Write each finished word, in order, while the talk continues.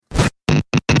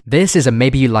This is a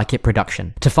Maybe You Like It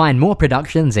production. To find more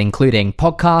productions, including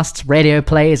podcasts, radio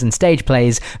plays, and stage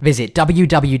plays, visit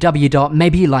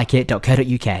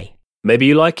www.maybeyouLikeIt.co.uk. Maybe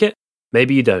you like it,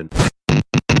 maybe you don't.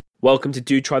 Welcome to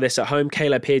Do Try This at Home.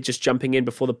 Caleb here, just jumping in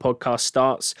before the podcast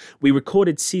starts. We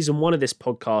recorded season 1 of this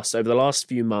podcast over the last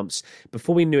few months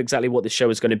before we knew exactly what the show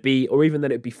was going to be, or even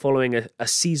that it'd be following a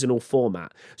seasonal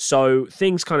format. So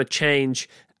things kind of change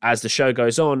as the show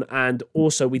goes on, and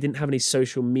also we didn't have any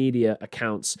social media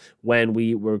accounts when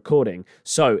we were recording.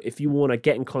 So if you want to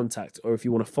get in contact, or if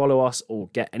you want to follow us or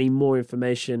get any more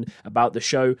information about the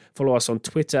show, follow us on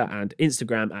Twitter and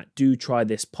Instagram at Do Try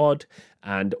This Pod,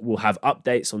 and we'll have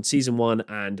updates on season 1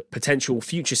 and potential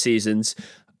future seasons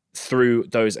through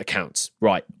those accounts.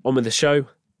 Right, on with the show.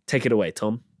 Take it away,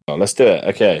 Tom. Oh, let's do it.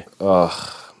 Okay.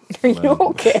 Oh, are you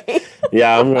okay?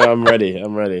 Yeah, I'm ready.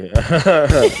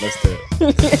 Let's do it.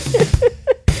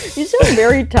 You sound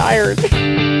very tired.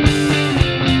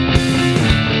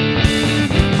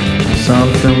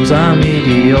 Some films are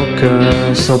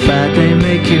mediocre, so bad they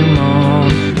make you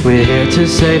moan. We're here to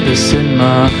save the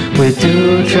cinema. We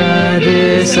do try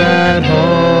this at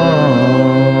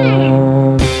home.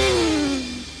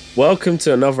 Welcome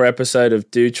to another episode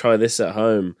of Do Try This at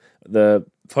Home, the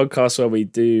podcast where we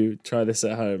do try this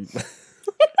at home.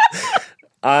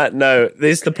 No,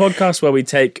 this is the podcast where we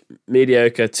take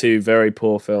mediocre to very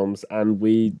poor films and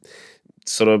we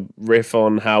sort of riff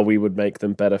on how we would make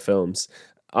them better films.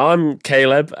 I'm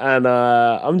Caleb, and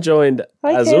I'm joined,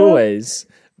 as always,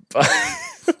 by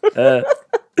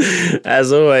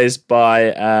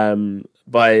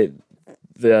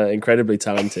the incredibly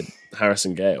talented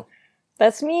Harrison Gale.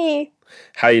 That's me.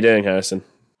 How you doing, Harrison?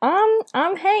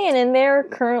 I'm hanging in there,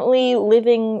 currently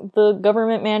living the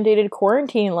government-mandated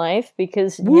quarantine life,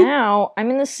 because now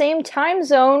I'm in the same time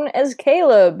zone as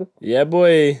Caleb. Yeah,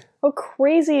 boy. How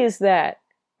crazy is that?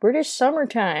 British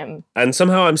summertime. And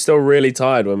somehow I'm still really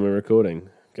tired when we're recording.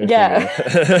 Yeah.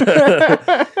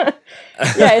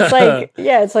 It's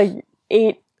like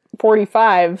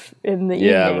 8:45 in the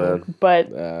evening, but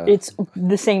it's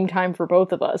the same time for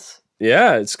both of us.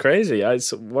 Yeah, it's crazy.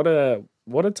 What a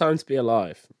time to be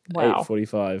alive. Wow.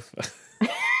 8:45.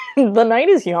 The night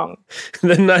is young.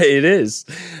 The night it is.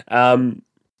 How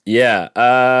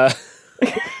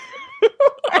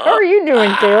are you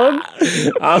doing, Caleb?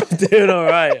 I'm doing all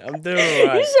right.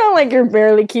 You sound like you're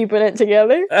barely keeping it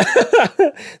together.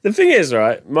 The thing is,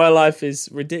 right, my life is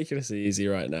ridiculously easy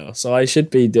right now, so I should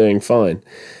be doing fine.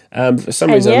 For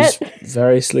some reason, I'm just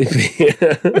very sleepy.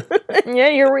 Yeah,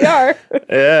 here we are.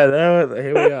 Yeah,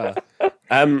 here we are.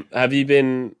 Have you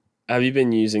been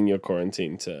using your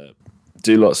quarantine to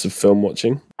do lots of film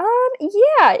watching?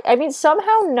 Yeah. I mean,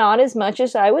 somehow not as much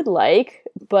as I would like,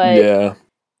 but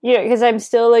yeah, because I'm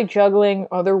still like juggling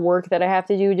other work that I have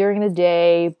to do during the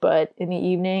day, but in the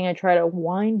evening I try to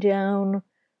wind down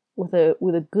with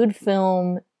a good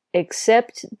film,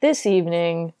 except this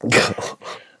evening,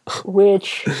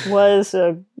 which was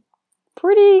a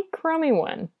pretty crummy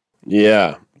one.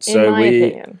 Yeah. So in my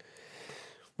opinion.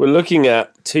 We're looking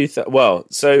at I'm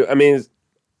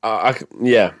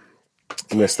going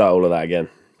to start all of that again.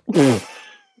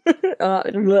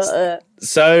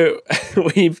 So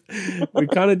we've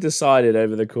kind of decided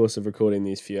over the course of recording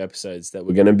these few episodes that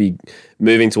we're going to be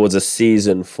moving towards a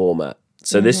season format.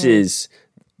 So this is,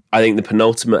 I think, the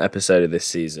penultimate episode of this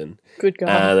season. Good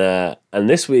God. And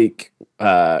this week,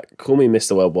 call me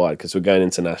Mr. Worldwide because we're going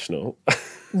international.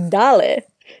 Dale.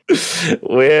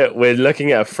 We're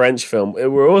looking at a French film.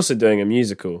 We're also doing a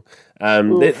musical.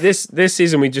 This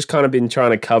season we've just kind of been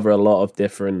trying to cover a lot of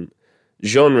different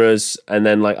genres, and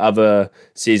then like other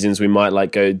seasons we might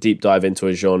like go deep dive into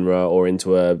a genre or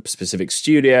into a specific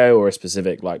studio or a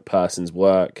specific like person's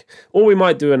work, or we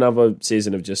might do another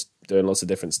season of just doing lots of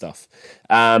different stuff.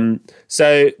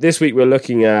 So this week we're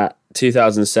looking at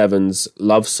 2007's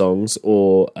Love Songs,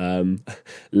 or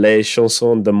Les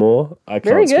Chansons d'amour. I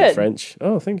can't speak French.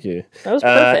 Oh, thank you. That was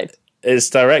perfect. It's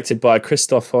directed by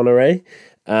Christophe Honoré.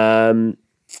 I'm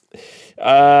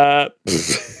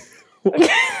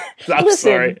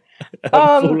sorry.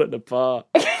 I'm falling apart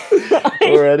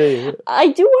already. I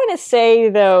do want to say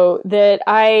though that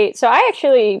I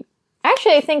actually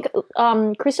think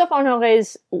Christophe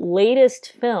Honoré's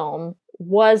latest film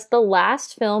was the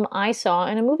last film I saw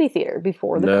in a movie theater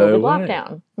before the COVID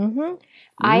lockdown. Mm-hmm.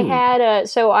 I had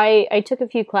I took a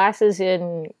few classes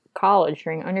in college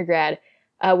during undergrad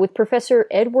with Professor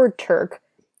Edward Turk,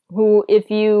 who,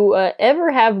 if you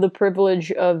ever have the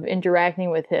privilege of interacting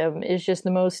with him, is just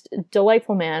the most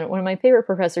delightful man, one of my favorite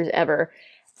professors ever.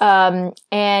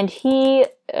 And he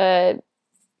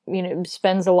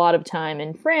spends a lot of time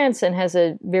in France and has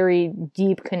a very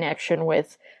deep connection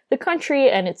with the country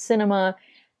and its cinema.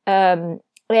 And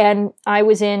I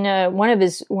was in one of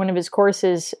his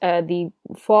courses the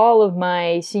fall of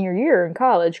my senior year in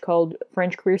college, called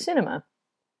French Queer Cinema,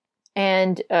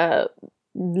 and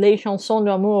Les Chansons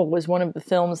d'Amour was one of the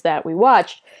films that we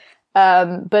watched.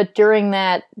 But during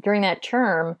that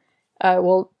term,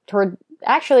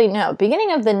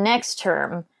 beginning of the next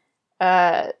term,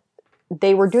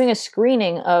 they were doing a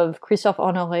screening of Christophe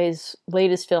Honoré's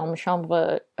latest film,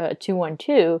 Chambre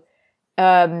 212,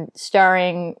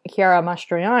 starring Chiara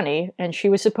Mastroianni, and she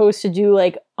was supposed to do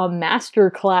like a master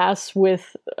class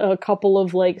with a couple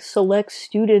of like select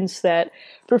students that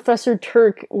Professor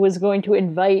Turk was going to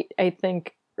invite, I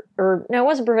think. Or no, it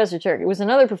wasn't Professor Turk. It was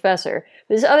another professor.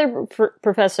 This other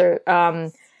professor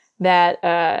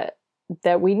that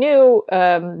we knew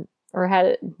or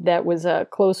had that was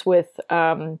close with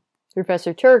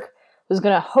Professor Turk was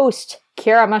going to host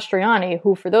Chiara Mastroianni,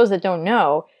 who, for those that don't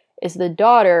know, is the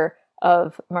daughter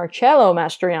of Marcello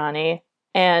Mastroianni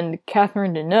and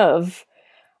Catherine Deneuve.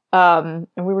 And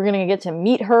we were going to get to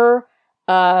meet her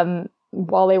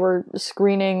while they were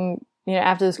screening,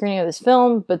 after the screening of this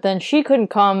film. But then she couldn't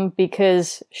come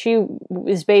because she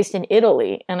is based in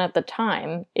Italy. And at the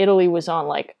time, Italy was on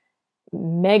like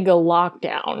mega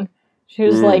lockdown. She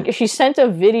was like, she sent a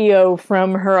video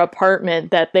from her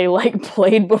apartment that they like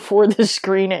played before the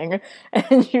screening.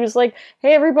 And she was like,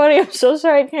 hey everybody, I'm so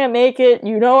sorry I can't make it.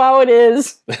 You know how it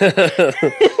is.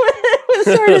 It was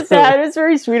sort of sad. It was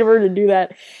very sweet of her to do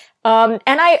that. And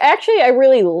I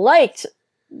really liked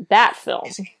that film.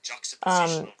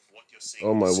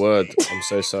 Oh my word. I'm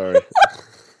so sorry.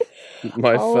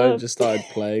 My phone just started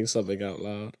playing something out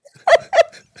loud.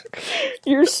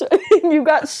 You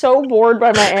got so bored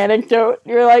by my anecdote.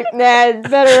 You're like, nah,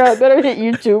 better hit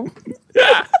YouTube.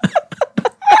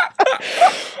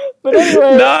 But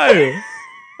anyway,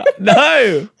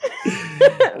 no. It's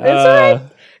alright.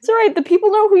 It's alright. The people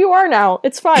know who you are now.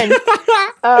 It's fine.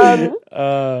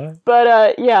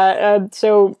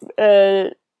 So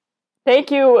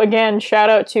thank you again. Shout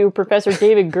out to Professor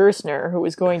David Gerstner, who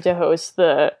was going to host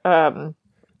the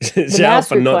Shout out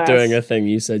for not doing a thing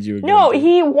you said you were going to do.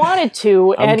 He wanted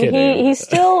to, I'm and kidding. he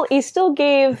still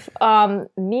gave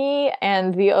me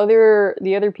and the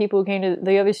other people who came to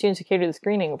the other students who came to the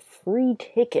screening free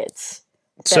tickets.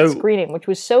 That screening, which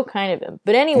was so kind of him.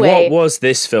 But anyway, what was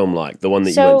this film like? The one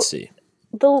that you went to see?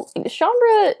 The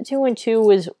Chambre 212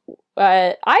 was.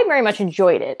 I very much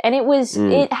enjoyed it, and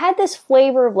it had this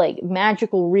flavor of like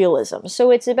magical realism. So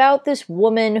it's about this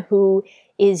woman who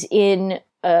is in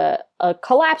a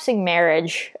collapsing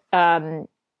marriage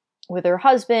with her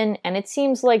husband, and it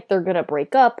seems like they're gonna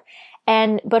break up.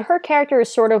 But her character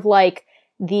is sort of like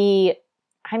I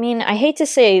hate to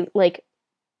say, like,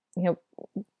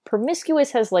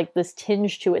 promiscuous has like this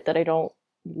tinge to it that I don't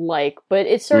like, but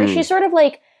it's sort of she's sort of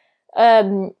like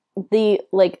the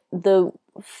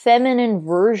feminine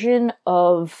version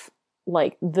of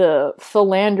like the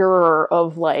philanderer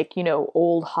of like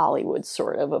old Hollywood,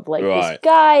 sort of like this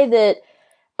guy that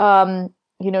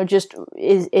just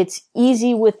is, it's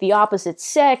easy with the opposite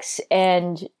sex,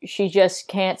 and she just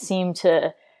can't seem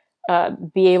to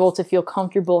be able to feel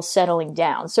comfortable settling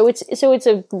down. So it's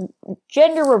a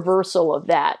gender reversal of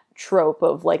that trope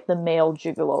of like the male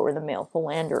gigolo or the male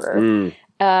philanderer,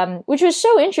 which was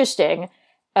so interesting.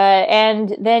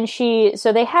 And then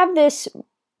they have this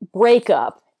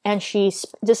breakup, and she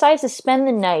decides to spend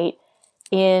the night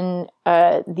in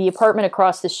the apartment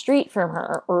across the street from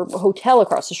her, or hotel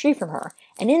across the street from her.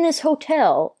 And in this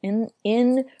hotel,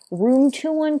 in room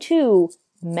 212,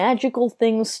 magical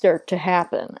things start to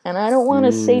happen. And I don't want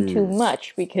to say too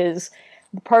much, because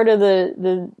part of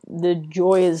the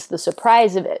joy is the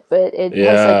surprise of it. But it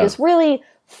has like this really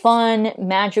fun,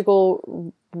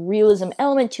 magical realism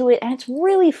element to it, and it's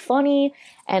really funny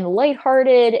and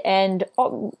lighthearted, and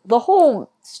the whole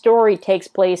story takes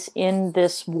place in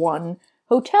this one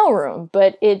hotel room,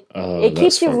 but it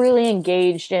keeps you really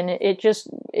engaged, and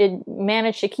it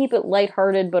managed to keep it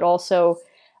lighthearted, but also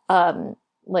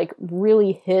like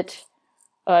really hit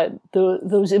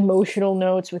those emotional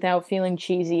notes without feeling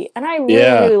cheesy, and I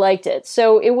really liked it.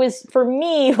 So it was, for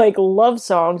me, like Love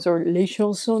Songs or Les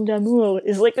Chansons d'Amour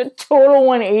is like a total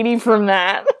 180 from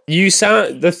that. You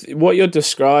sound what you're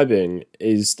describing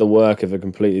is the work of a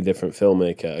completely different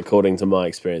filmmaker, according to my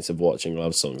experience of watching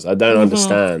Love Songs. I don't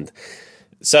understand.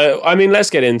 So let's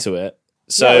get into it.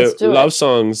 So Love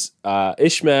Songs,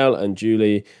 Ishmael and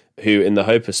Julie, who, in the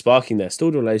hope of sparking their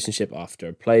stalled relationship after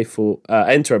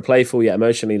enter a playful yet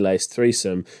emotionally laced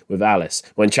threesome with Alice.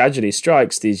 When tragedy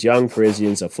strikes, these young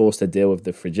Parisians are forced to deal with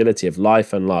the fragility of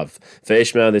life and love. For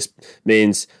Ishmael, this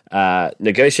means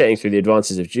negotiating through the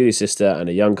advances of Julie's sister and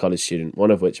a young college student,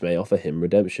 one of which may offer him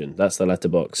redemption. That's the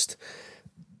Letterboxd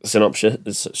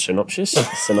synopsis.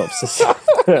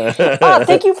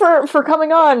 Thank you for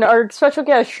coming on, our special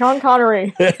guest, Sean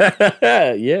Connery.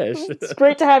 Yes. It's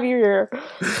great to have you here.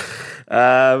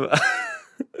 I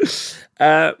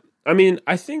mean,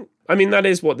 that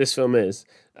is what this film is.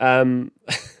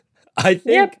 I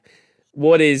think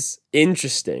what is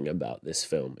interesting about this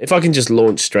film, if I can just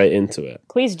launch straight into it.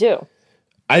 Please do.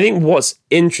 I think what's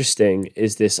interesting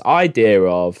is this idea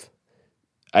of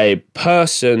a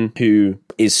person who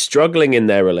is struggling in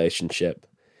their relationship,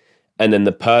 and then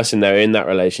the person they're in that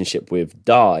relationship with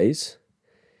dies,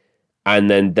 and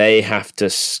then they have to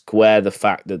square the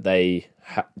fact that they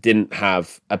didn't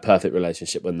have a perfect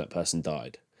relationship when that person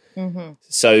died. Mm-hmm.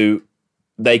 So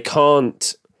they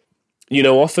can't,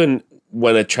 often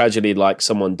when a tragedy like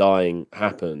someone dying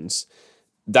happens,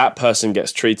 that person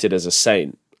gets treated as a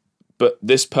saint. But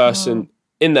this person,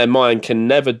 in their mind, can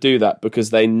never do that because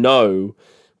they know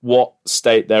what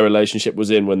state their relationship was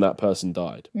in when that person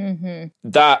died. Mm-hmm.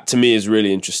 That, to me, is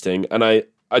really interesting. And I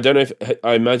don't know if...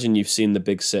 I imagine you've seen The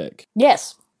Big Sick.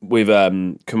 Yes. With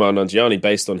Kumail Nanjiani,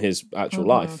 based on his actual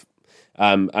life.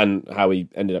 And how he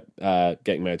ended up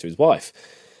getting married to his wife.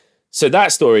 So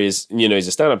that story is, he's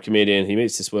a stand-up comedian. He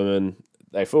meets this woman.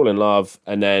 They fall in love.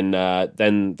 And then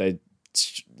they...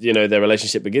 their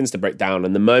relationship begins to break down.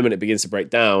 And the moment it begins to break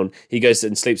down, he goes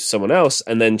and sleeps with someone else.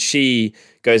 And then she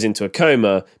goes into a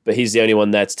coma, but he's the only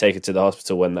one there to take her to the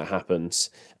hospital when that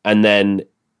happens. And then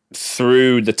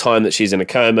through the time that she's in a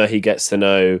coma, he gets to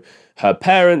know her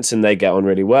parents and they get on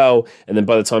really well. And then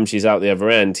by the time she's out the other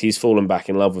end, he's fallen back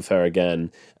in love with her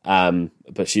again.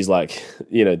 But she's like,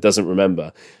 doesn't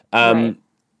remember. Right.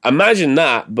 Imagine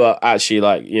that, but actually,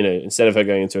 instead of her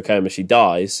going into a coma, she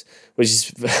dies, which is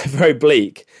very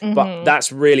bleak. Mm-hmm. But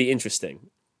that's really interesting,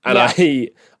 and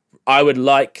I would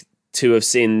like to have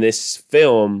seen this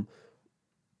film,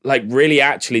 really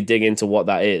actually dig into what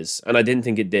that is, and I didn't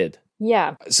think it did.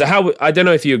 Yeah. So I don't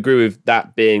know if you agree with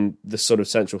that being the sort of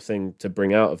central thing to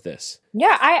bring out of this.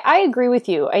 Yeah, I agree with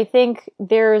you. I think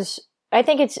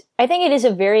it is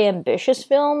a very ambitious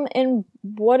film in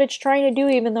what it's trying to do,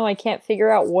 even though I can't figure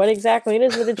out what exactly it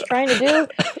is that it's trying to do.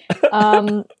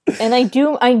 And I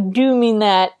do mean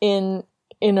that in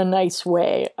a nice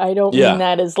way. I don't mean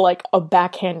that as a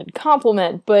backhanded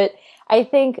compliment, but I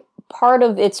think part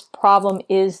of its problem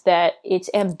is that it's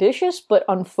ambitious but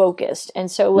unfocused.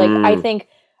 And so I think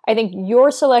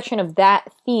your selection of that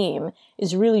theme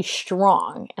is really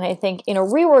strong. And I think in a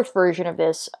reworked version of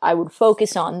this, I would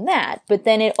focus on that. But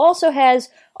then it also has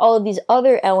all of these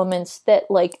other elements that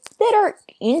are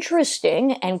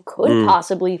interesting and could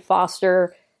possibly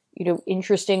foster,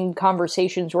 interesting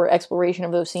conversations or exploration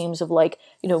of those themes of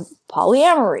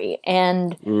polyamory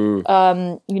and,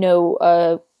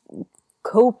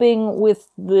 coping with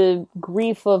the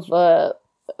grief of a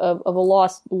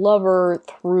lost lover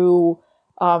through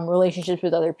relationships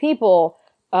with other people.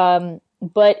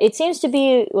 But it seems to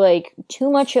be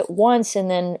too much at once. And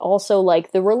then also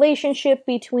the relationship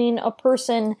between a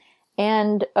person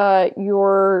and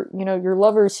your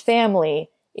lover's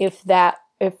family, if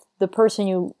the person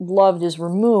you loved is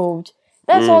removed,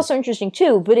 that's also interesting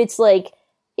too. But it's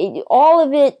all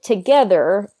of it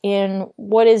together in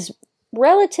what is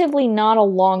relatively not a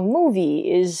long movie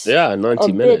is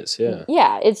 90 minutes.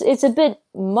 It's a bit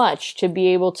much to be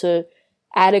able to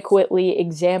adequately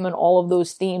examine all of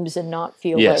those themes and not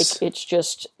feel like it's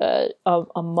just a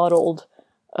muddled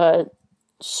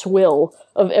swill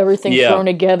of everything thrown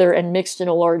together and mixed in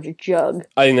a large jug.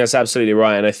 I think that's absolutely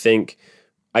right. And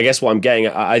I guess what I'm getting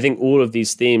at, I think all of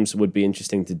these themes would be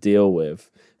interesting to deal with.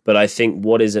 But I think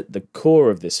what is at the core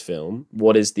of this film,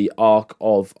 what is the arc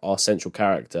of our central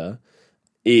character,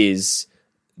 is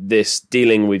this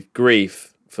dealing with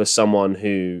grief for someone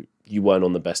who you weren't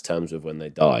on the best terms with when they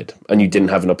died, and you didn't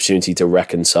have an opportunity to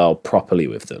reconcile properly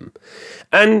with them.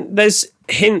 And there's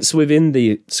hints within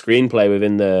the screenplay,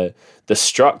 within the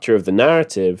structure of the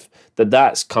narrative,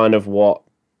 that's kind of what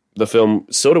the film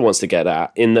sort of wants to get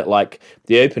at, in that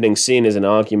the opening scene is an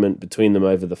argument between them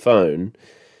over the phone,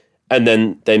 and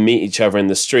then they meet each other in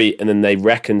the street, and then they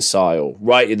reconcile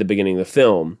right at the beginning of the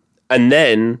film, and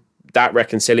then that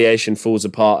reconciliation falls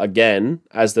apart again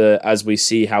as we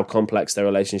see how complex their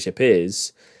relationship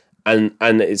is, and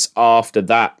it's after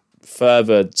that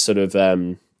further sort of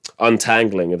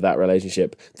untangling of that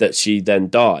relationship that she then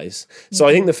dies. So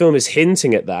I think the film is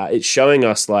hinting at that. It's showing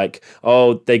us like,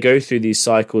 oh, they go through these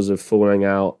cycles of falling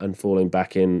out and falling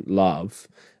back in love,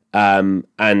 and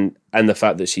the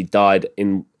fact that she died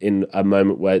in a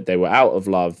moment where they were out of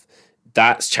love,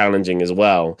 that's challenging as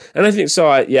well. And I think so.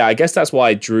 I guess that's why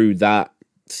I drew that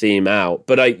theme out.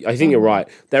 But I think you're right.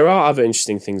 There are other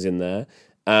interesting things in there,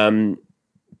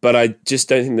 but I just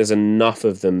don't think there's enough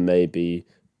of them maybe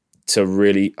to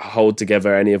really hold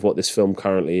together any of what this film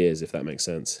currently is, if that makes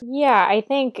sense. Yeah, I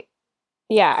think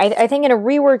in a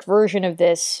reworked version of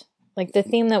this, like the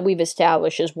theme that we've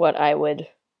established is what I would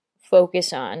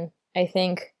focus on. I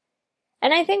think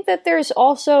that there's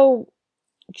also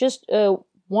just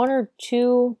one or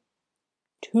two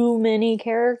too many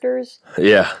characters.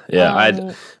 Yeah.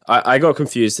 I got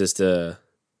confused as to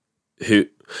who.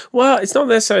 Well, it's not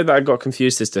necessarily that I got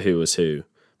confused as to who was who,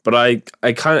 but I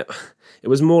kind of. It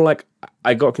was more like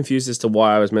I got confused as to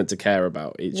why I was meant to care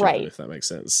about each of them, if that makes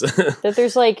sense. That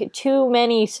there's like too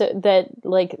many that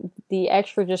like the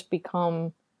extra just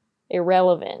become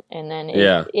irrelevant, and then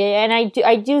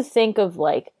I do think of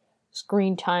like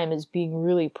screen time as being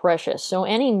really precious. So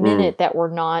any minute that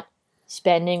we're not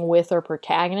spending with our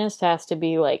protagonist has to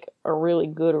be like a really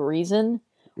good reason,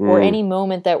 or any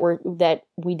moment that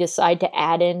we decide to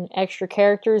add in extra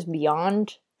characters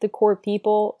beyond the core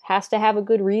people has to have a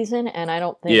good reason, and I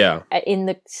don't think in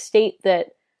the state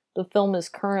that the film is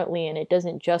currently in, it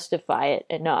doesn't justify it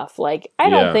enough. Like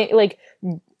I don't think like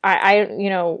I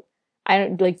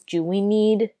don't like. Do we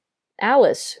need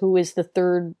Alice, who is the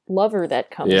third lover that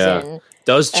comes in?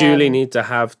 Does Julie need to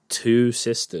have two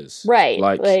sisters? Right,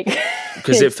 like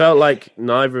because it felt like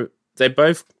one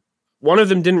of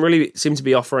them didn't really seem to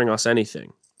be offering us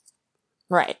anything.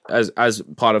 Right, as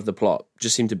part of the plot,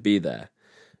 just seemed to be there.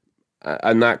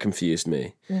 And that confused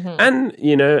me. And,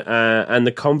 and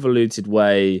the convoluted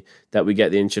way that we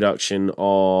get the introduction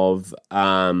of,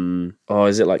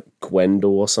 is it like Gwendol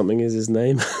or something is his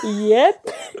name? Yep,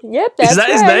 that's Is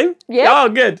that his name? Yep. Oh,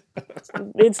 good.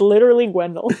 It's literally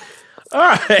Gwendol. All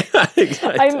right.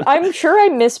 I'm sure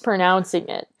I'm mispronouncing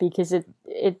it because it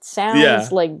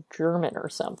sounds like German or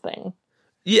something.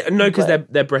 Yeah, no, because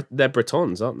they're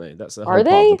Bretons, aren't they? That's the whole part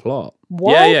of the plot.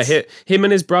 What? Yeah. Him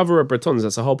and his brother are Bretons.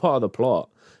 That's the whole part of the plot.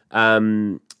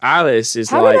 Alice is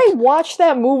How did I watch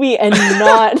that movie and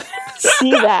not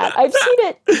see that? I've seen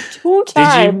it 2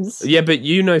 times. Yeah, but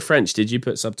you know French. Did you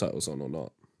put subtitles on or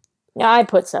not? Yeah, I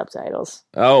put subtitles.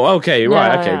 Oh, okay,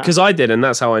 right, okay. Because I did, and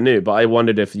that's how I knew. But I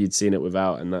wondered if you'd seen it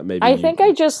without, and that maybe. I think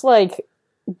I just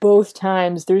both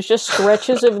times. There's just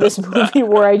stretches of this movie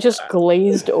where I just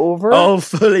glazed over. Oh,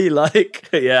 fully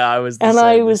I was. And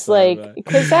I was like,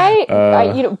 because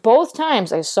I both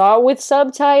times I saw it with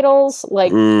subtitles.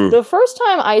 Like the first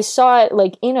time I saw it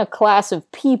in a class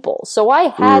of people, so I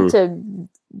had to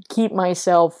keep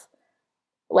myself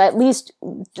at least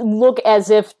look as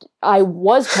if I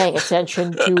was paying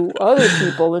attention to other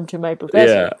people and to my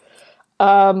professor.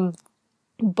 Yeah.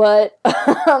 But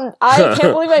I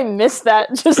can't believe I missed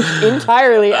that just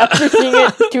entirely after seeing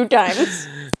it 2 times.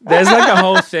 There's a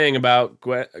whole thing about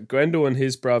Gwendol and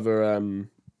his brother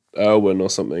Erwin or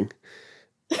something.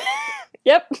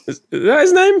 Yep. Is that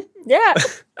his name? Yeah.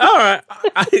 All right.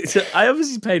 I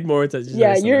obviously paid more attention to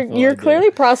this. Yeah, you're clearly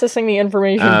processing the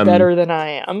information better than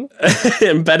I am.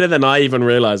 And better than I even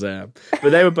realize I am.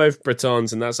 But they were both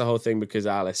Bretons, and that's the whole thing because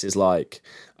Alice is like,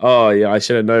 oh, yeah, I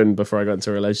should have known before I got into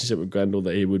a relationship with Gwendol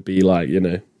that he would be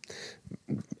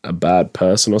a bad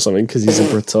person or something because he's a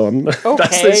Breton.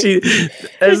 Okay.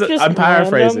 I'm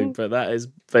paraphrasing, but that is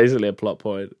basically a plot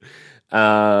point.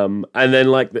 And then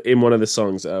in one of the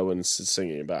songs, Erwin's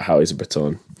singing about how he's a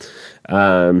Breton.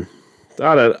 I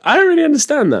don't really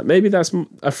understand that. Maybe that's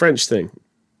a French thing.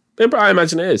 But I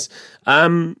imagine it is.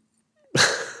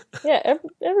 Yeah,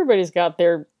 everybody's got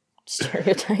their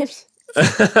stereotypes.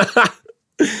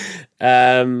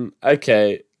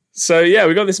 Okay. So yeah,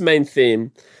 we got this main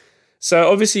theme. So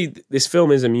obviously this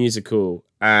film is a musical,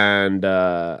 and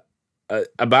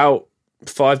about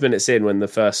 5 minutes in, when the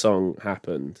first song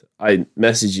happened, I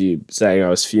messaged you saying I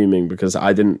was fuming because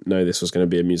I didn't know this was going to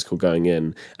be a musical going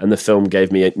in, and the film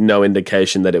gave me no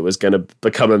indication that it was going to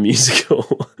become a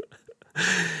musical.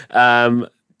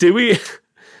 Do we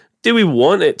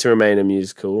want it to remain a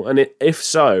musical? And if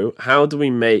so, how do we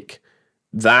make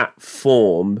that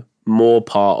form more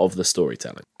part of the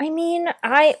storytelling? I mean,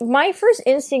 my first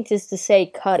instinct is to say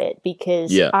cut it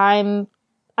because I'm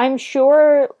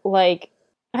sure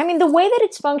the way that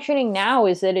it's functioning now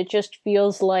is that it just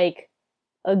feels like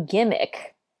a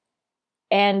gimmick.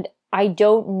 And I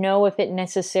don't know if it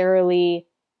necessarily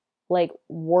like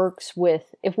works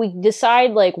with, if we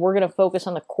decide like we're going to focus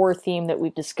on the core theme that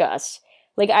we've discussed,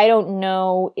 like I don't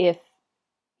know if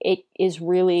it is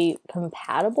really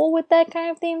compatible with that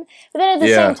kind of theme. But then at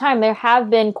the same time, there have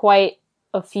been quite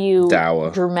a few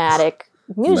dour, dramatic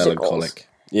musicals. Melancholic.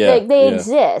 Yeah, they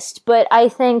exist, but I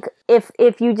think if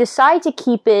you decide to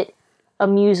keep it a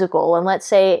musical, and let's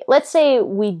say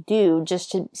we do,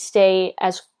 just to stay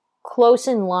as close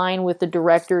in line with the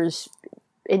director's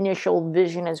initial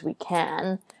vision as we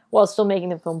can, while still making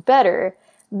the film better,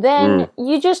 then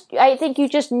I think you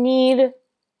just need.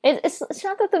 It's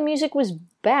not that the music was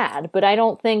bad, but I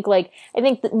think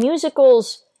that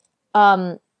musicals,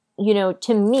 to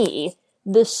me,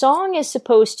 the song is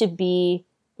supposed to be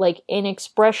like an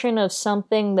expression of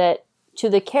something that to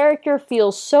the character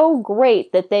feels so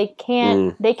great that they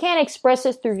can't express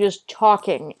it through just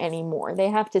talking anymore. They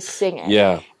have to sing it.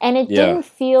 Yeah. And it didn't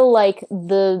feel like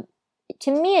the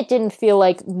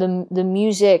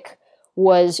music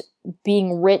was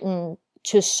being written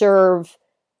to serve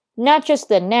not just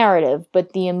the narrative,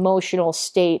 but the emotional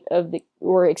state of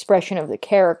or expression of the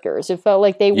characters. It felt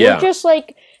like they were just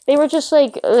like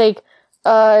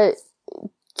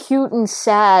cute and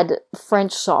sad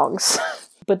French songs.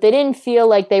 But they didn't feel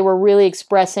like they were really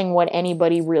expressing what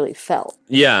anybody really felt.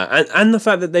 Yeah, and the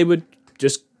fact that they would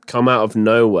just come out of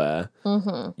nowhere.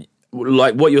 Mm-hmm.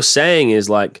 Like what you're saying is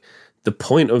like the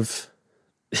point of,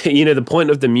 the point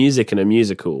of the music in a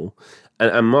musical.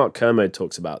 And Mark Kermode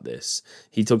talks about this.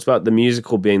 He talks about the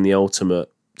musical being the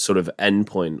ultimate sort of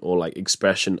endpoint or like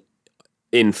expression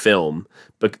in film.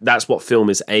 But that's what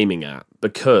film is aiming at,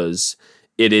 because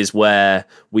it is where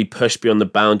we push beyond the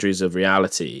boundaries of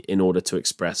reality in order to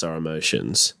express our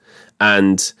emotions.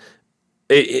 And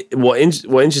what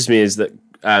interests me is that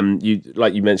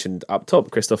you mentioned up top,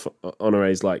 Christophe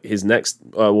Honoré's like his next,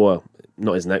 not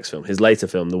his next film, his later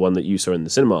film, the one that you saw in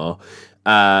the cinema.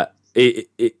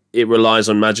 It relies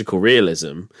on magical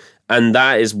realism, and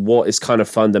that is what is kind of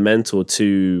fundamental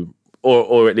to,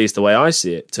 or at least the way I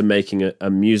see it, to making a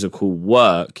musical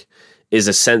work. Is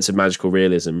a sense of magical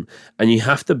realism, and you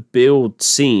have to build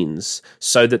scenes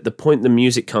so that the point the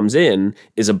music comes in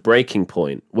is a breaking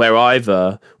point where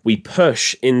either we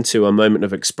push into a moment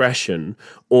of expression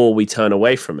or we turn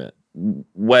away from it.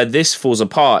 Where this falls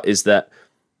apart is that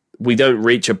we don't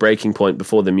reach a breaking point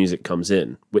before the music comes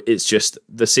in. It's just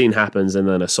the scene happens and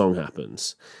then a song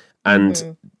happens.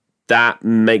 And that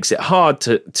makes it hard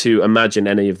to imagine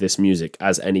any of this music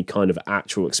as any kind of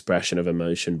actual expression of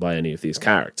emotion by any of these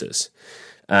characters.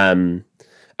 And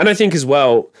I think as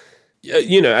well,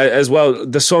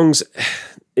 the songs,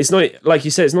 it's not, like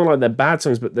you said, it's not like they're bad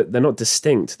songs, but they're not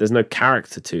distinct. There's no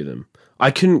character to them. I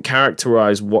couldn't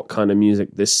characterize what kind of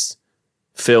music this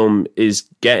film is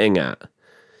getting at.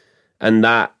 And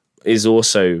that is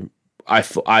also, I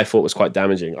thought was quite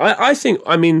damaging. I think,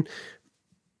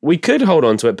 we could hold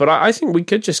on to it, but I think we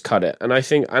could just cut it. And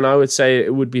I would say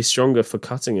it would be stronger for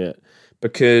cutting it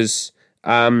because,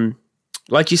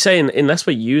 like you say, unless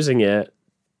we're using it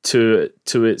to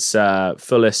its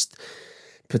fullest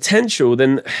potential,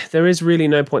 then there is really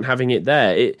no point having it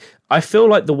there. I feel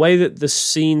like the way that the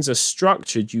scenes are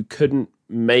structured, you couldn't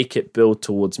make it build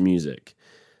towards music.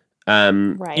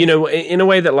 Right. In a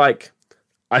way that, like,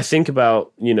 I think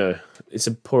about, it's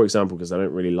a poor example because I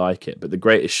don't really like it, but The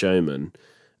Greatest Showman,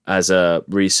 as a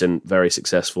recent, very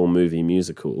successful movie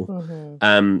musical.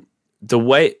 Mm-hmm.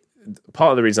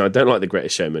 Part of the reason I don't like The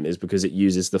Greatest Showman is because it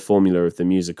uses the formula of the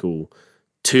musical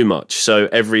too much. So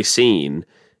every scene,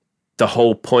 the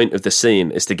whole point of the scene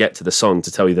is to get to the song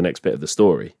to tell you the next bit of the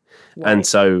story. Right. And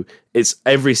so it's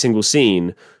every single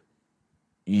scene,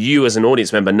 you as an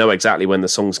audience member know exactly when the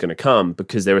song's going to come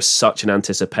because there is such an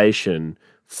anticipation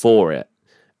for it.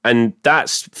 And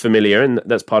that's familiar, and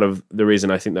that's part of the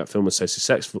reason I think that film was so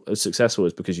successful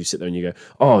is because you sit there and you go,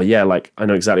 oh yeah, like I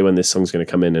know exactly when this song's going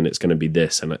to come in and it's going to be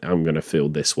this and I'm going to feel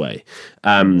this way.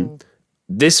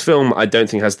 This film, I don't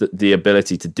think has the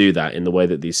ability to do that in the way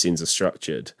that these scenes are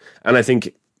structured. And I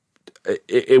think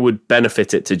it would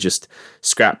benefit it to just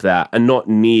scrap that and not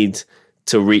need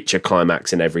to reach a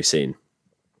climax in every scene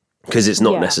because it's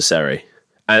not necessary.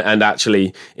 And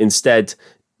actually, instead,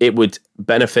 it would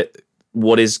benefit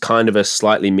what is kind of a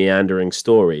slightly meandering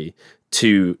story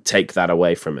to take that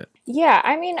away from it. Yeah,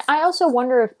 I also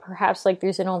wonder if perhaps like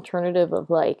there's an alternative of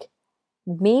like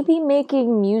maybe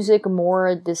making music more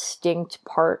a distinct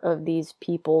part of these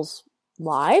people's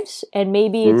lives, and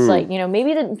maybe it's like,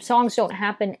 maybe the songs don't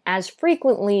happen as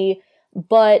frequently,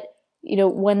 but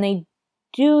when they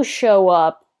do show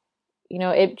up,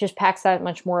 it just packs that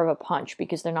much more of a punch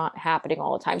because they're not happening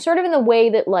all the time. Sort of in the way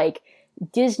that like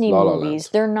Disney movies,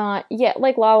 they're not,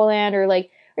 like La La Land or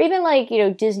like or even like,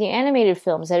 Disney animated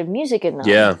films that have music in them.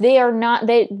 Yeah. They are not,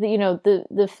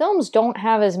 the films don't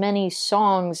have as many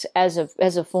songs as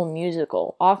a full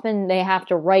musical. Often they have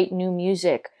to write new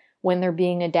music when they're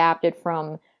being adapted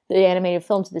from the animated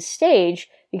film to the stage,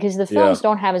 because the films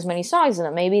don't have as many songs in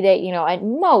them. Maybe they, at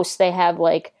most they have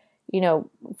like, 4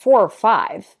 or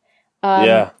 5.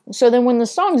 So then when the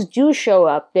songs do show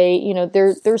up, they,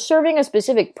 they're serving a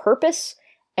specific purpose,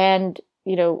 and,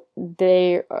 a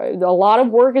lot of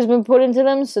work has been put into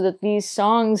them so that these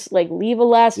songs like leave a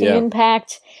lasting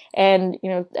impact. And,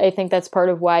 I think that's part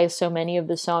of why so many of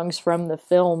the songs from the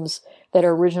films that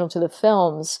are original to the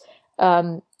films,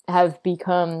 have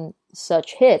become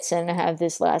such hits and have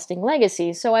this lasting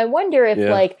legacy. So I wonder if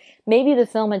like maybe the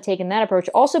film had taken that approach,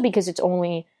 also because it's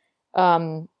only,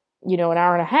 an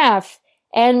hour and a half,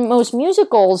 and most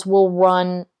musicals will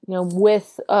run,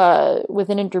 with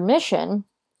an intermission,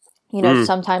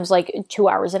 sometimes like 2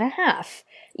 hours and a half,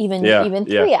 even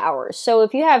 3 hours. So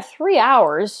if you have 3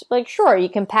 hours, like, sure, you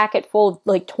can pack it full of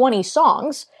like 20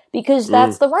 songs, because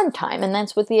that's the runtime, and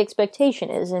that's what the expectation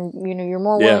is. And, you're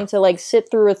more willing to like sit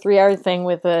through a 3-hour thing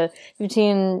with a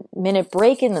 15-minute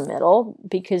break in the middle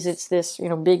because it's this,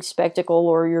 big spectacle,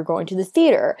 or you're going to the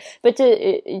theater. But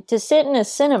to sit in a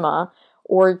cinema,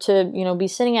 or to, be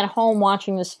sitting at home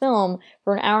watching this film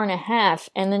for an hour and a half,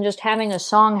 and then just having a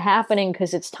song happening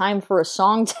because it's time for a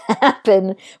song to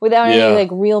happen without any like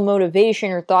real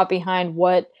motivation or thought behind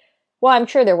what. Well, I'm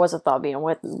sure there was a thought behind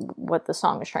what the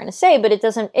song was trying to say, but it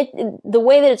doesn't. The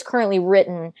way that it's currently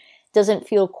written doesn't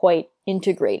feel quite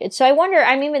integrated. So I wonder.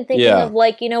 I'm even thinking of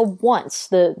like, Once,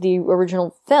 the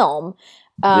original film,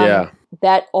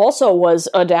 that also was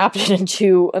adapted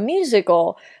into a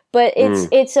musical. But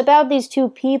it's about these two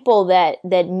people that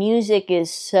music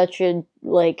is such a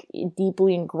like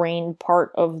deeply ingrained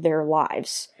part of their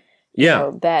lives.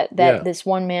 That this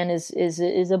one man is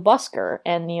a busker,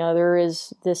 and the other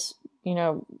is this, she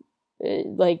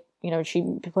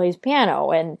plays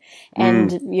piano, and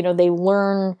they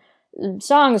learn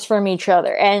songs from each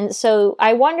other. And so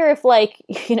I wonder if like,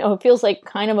 it feels like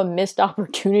kind of a missed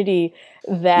opportunity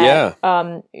that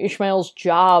Ishmael's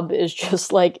job is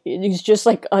just like, it's just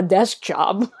like a desk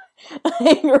job.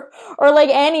 or like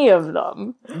any of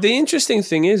them. The interesting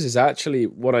thing is actually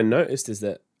what I noticed is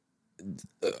that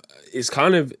it's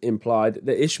kind of implied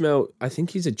that Ishmael, I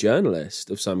think he's a journalist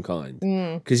of some kind,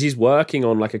 because he's working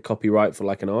on like a copyright for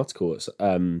like an article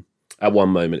at one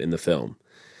moment in the film,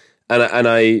 and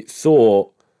I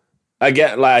thought,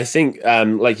 I think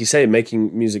like you say,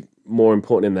 making music more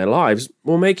important in their lives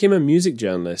will make him a music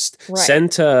journalist.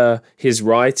 Center his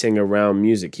writing around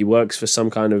music. He works for some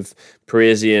kind of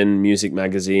Parisian music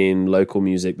magazine, local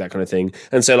music, that kind of thing.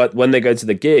 And so like when they go to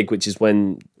the gig, which is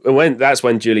when that's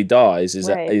when Julie dies, is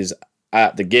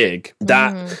at the gig,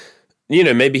 that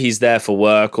maybe he's there for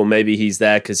work, or maybe he's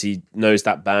there because he knows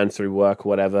that band through work or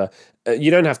whatever.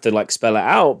 You don't have to like spell it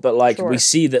out, but like we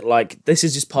see that like this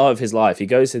is just part of his life. He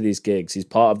goes to these gigs. He's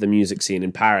part of the music scene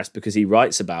in Paris because he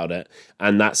writes about it,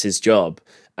 and that's his job.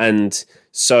 And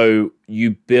so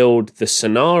you build the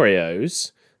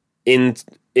scenarios in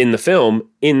the film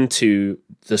into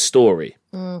the story,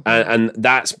 and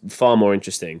that's far more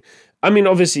interesting. I mean,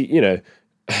 obviously,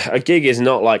 a gig is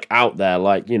not like out there,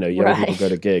 like, young people go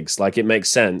to gigs. Like, it makes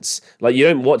sense. Like, you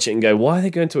don't watch it and go, why are they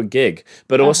going to a gig?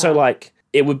 But also, like,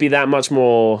 it would be that much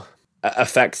more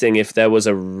affecting if there was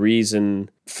a reason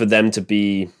for them to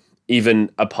be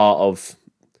even a part of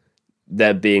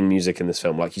there being music in this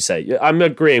film. Like you say, I'm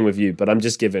agreeing with you, but I'm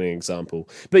just giving an example.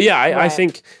 But yeah, I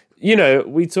think,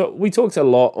 we talked a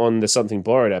lot on the Something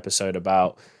Borrowed episode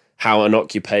about how an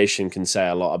occupation can say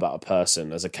a lot about a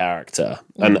person as a character,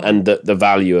 and the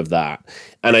value of that.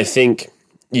 And I think,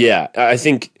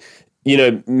 make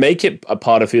it a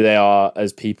part of who they are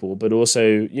as people, but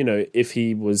also, if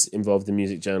he was involved in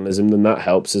music journalism, then that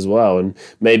helps as well. And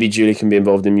maybe Julie can be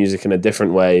involved in music in a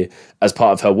different way as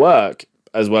part of her work,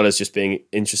 as well as just being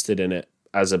interested in it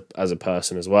as a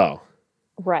person as well.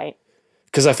 Right.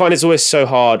 Because I find it's always so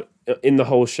hard in the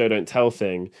whole show don't tell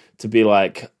thing to be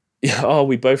like, oh,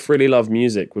 we both really love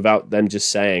music, without them just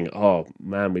saying, oh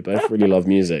man, we both really love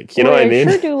music. You know what I mean?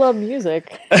 I sure do love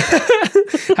music.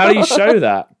 How do you show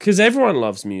that? Because everyone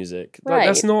loves music. Like,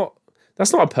 that's not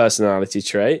a personality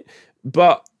trait.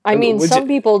 But I mean, some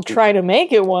people try to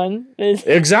make it one.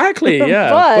 Exactly,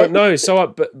 yeah. but no,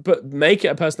 but make it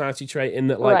a personality trait in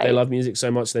that, like, they love music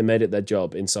so much they made it their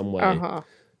job in some way.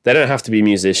 They don't have to be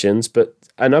musicians, but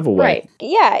another way. Right.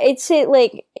 Yeah, and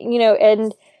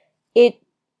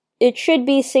it should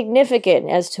be significant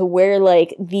as to where,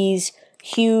 like, these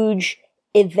huge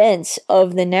events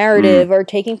of the narrative are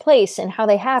taking place and how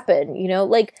they happen.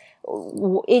 Like,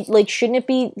 it like, shouldn't it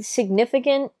be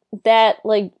significant that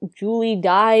like Julie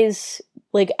dies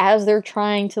like as they're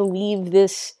trying to leave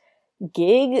this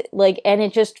gig? Like, and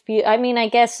it just I mean, I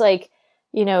guess like,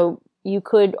 you know, you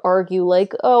could argue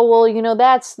like, oh, well, you know,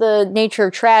 that's the nature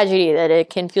of tragedy, that it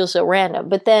can feel so random.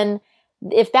 But then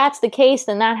if that's the case,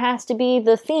 then that has to be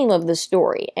the theme of the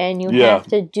story. And you have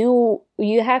to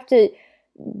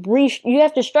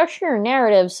structure your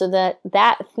narrative so that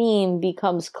that theme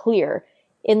becomes clear.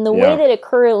 In the way that it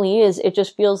currently is, it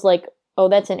just feels like, oh,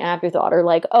 that's an afterthought, or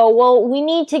like, oh, well, we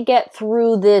need to get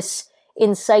through this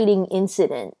inciting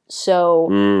incident. So,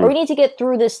 or we need to get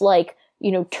through this, like,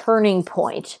 you know, turning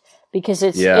point, because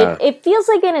it feels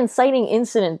like an inciting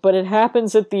incident, but it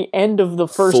happens at the end of the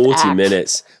first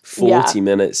 40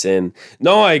 minutes in.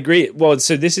 No, I agree. Well,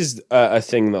 so this is a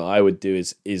thing that I would do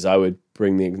is I would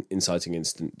bring the inciting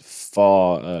incident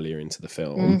far earlier into the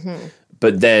film.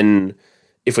 But then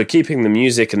if we're keeping the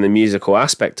music and the musical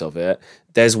aspect of it,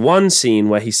 there's one scene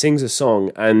where he sings a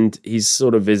song and he's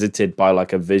sort of visited by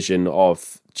like a vision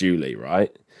of Julie,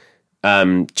 right?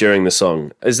 During the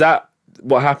song. Is that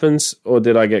what happens, or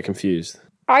did I get confused?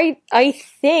 I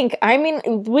think, I mean,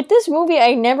 with this movie,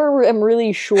 I never am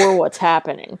really sure what's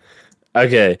happening.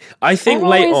 Okay. I think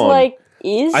late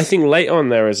on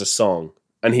there is a song,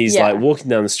 and he's like walking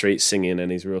down the street singing,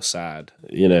 and he's real sad,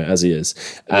 you know, as he is.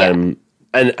 And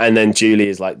then Julie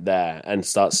is like there and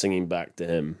starts singing back to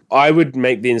him. I would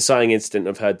make the inciting incident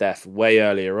of her death way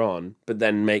earlier on, but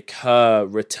then make her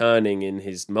returning in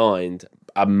his mind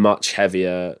a much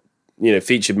heavier, you know,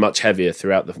 featured much heavier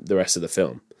throughout the rest of the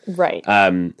film. Right.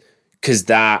 Because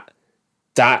that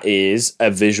is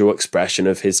a visual expression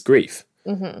of his grief.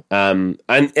 And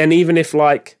even if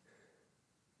like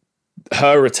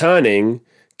her returning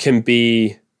can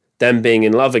be them being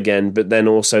in love again, but then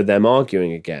also them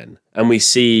arguing again. And we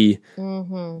see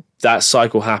that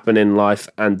cycle happen in life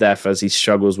and death as he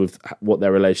struggles with what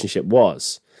their relationship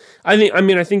was. I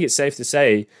think it's safe to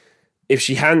say if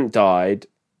she hadn't died,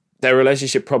 their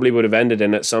relationship probably would have ended,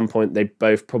 and at some point they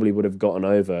both probably would have gotten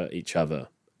over each other.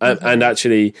 And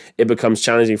actually it becomes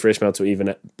challenging for Ishmael to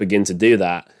even begin to do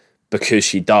that because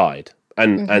she died.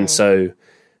 And so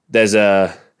there's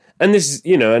and this is,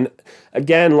 you know, and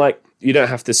again, like, you don't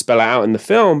have to spell it out in the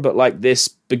film, but like this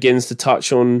begins to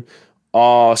touch on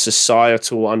our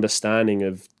societal understanding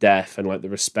of death and like the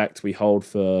respect we hold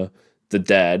for the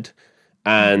dead.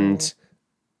 And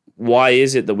why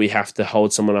is it that we have to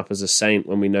hold someone up as a saint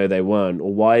when we know they weren't?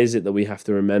 Or why is it that we have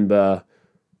to remember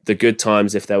the good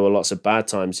times if there were lots of bad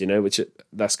times, you know,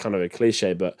 that's kind of a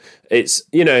cliche, but it's,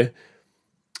 you know,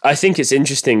 I think it's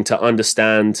interesting to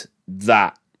understand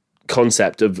that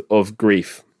concept of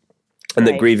grief. And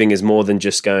that grieving is more than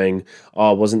just going,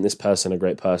 oh, wasn't this person a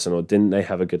great person, or didn't they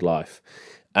have a good life?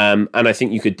 And I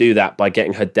think you could do that by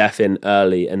getting her death in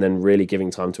early and then really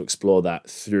giving time to explore that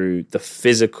through the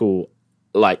physical,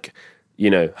 like, you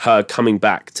know, her coming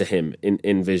back to him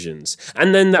in visions.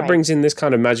 And then that brings in this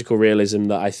kind of magical realism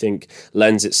that I think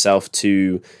lends itself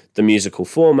to the musical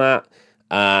format.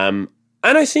 And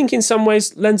I think in some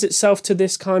ways lends itself to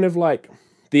this kind of like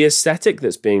the aesthetic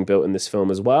that's being built in this film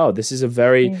as well. This is a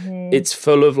very, it's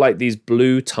full of like these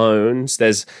blue tones.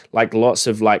 There's like lots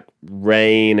of like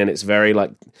rain, and it's very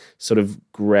like sort of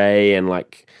gray and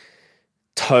like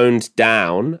toned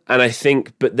down. And I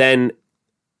think, but then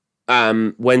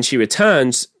when she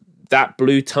returns, that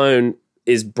blue tone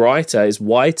is brighter, is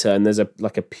whiter, and there's a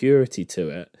like a purity to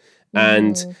it.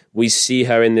 And we see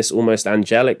her in this almost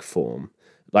angelic form,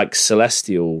 like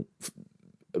celestial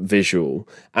visual.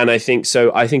 And I think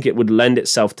it would lend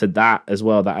itself to that as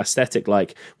well, that aesthetic.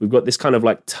 Like, we've got this kind of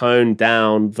like toned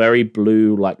down, very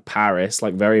blue, like Paris,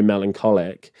 like very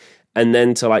melancholic, and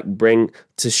then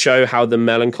to show how the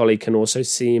melancholy can also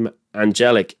seem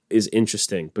angelic is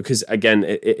interesting, because again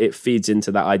it feeds into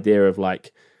that idea of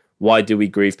like, why do we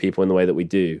grieve people in the way that we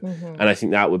do? And I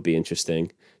think that would be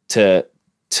interesting to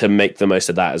make the most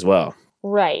of that as well.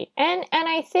 Right. And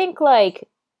I think like,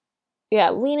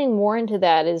 yeah, leaning more into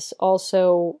that is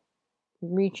also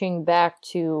reaching back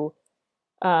to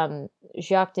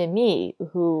Jacques Demy,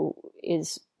 who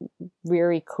is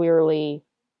very clearly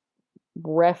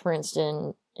referenced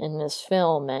in this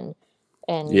film, and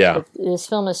this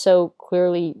film is so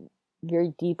clearly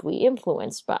very deeply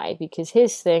influenced by, because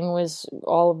his thing was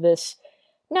all of this,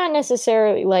 not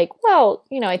necessarily like, well,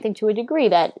 you know, I think to a degree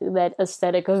that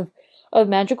aesthetic of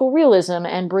magical realism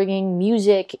and bringing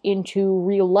music into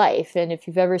real life. And if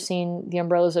you've ever seen The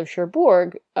Umbrellas of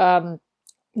Cherbourg,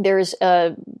 there's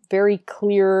a very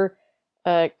clear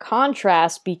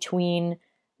contrast between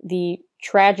the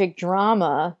tragic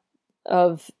drama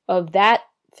of that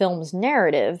film's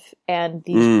narrative and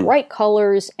these bright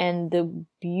colors and the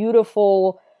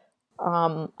beautiful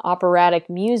operatic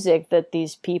music that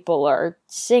these people are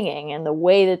singing and the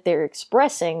way that they're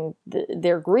expressing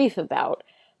their grief about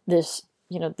this,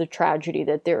 the tragedy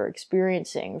that they're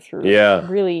experiencing through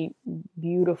really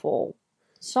beautiful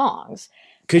songs.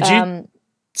 Could you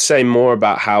say more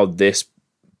about how this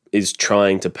is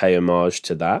trying to pay homage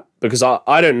to that? Because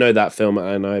I don't know that film,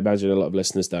 and I imagine a lot of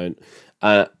listeners don't.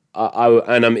 And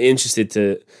I'm interested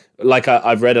to,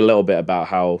 I've read a little bit about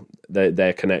how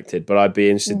they're connected, but I'd be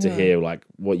interested to hear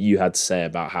what you had to say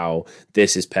about how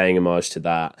this is paying homage to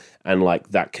that and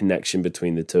that connection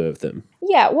between the two of them.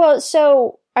 Yeah, well,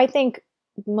 so I think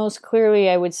most clearly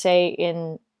I would say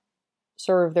in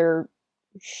sort of their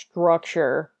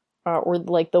structure or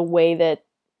the way that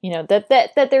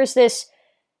that there's this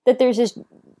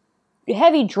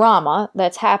heavy drama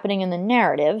that's happening in the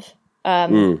narrative,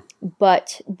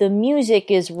 but the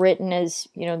music is written as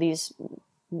these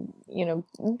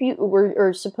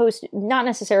we're supposed to not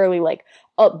necessarily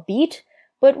upbeat,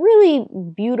 but really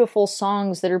beautiful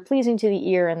songs that are pleasing to the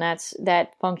ear, and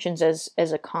that functions as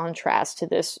a contrast to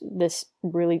this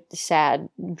really sad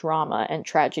drama and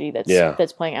tragedy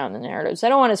that's playing out in the narrative. So I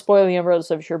don't want to spoil The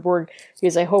Umbrellas of Cherbourg,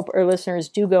 because I hope our listeners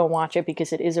do go and watch it,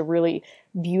 because it is a really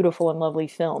beautiful and lovely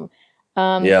film.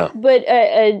 But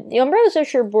The Umbrellas of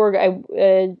Cherbourg,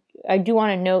 I do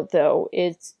want to note though,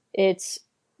 it's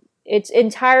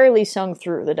entirely sung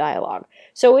through, the dialogue.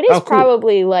 So it is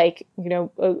probably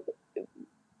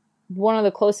one of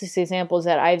the closest examples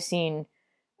that I've seen,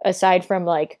 aside from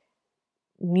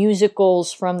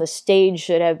musicals from the stage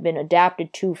that have been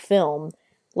adapted to film,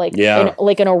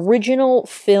 an original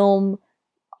film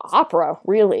opera,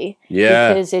 really.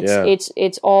 Yeah. Because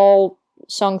it's all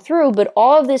sung through, but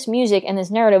all of this music and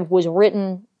this narrative was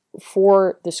written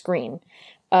for the screen.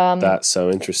 That's so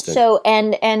interesting. So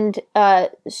and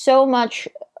so much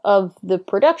of the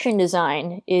production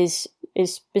design is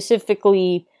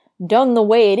specifically done the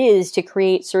way it is to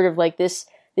create sort of this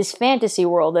fantasy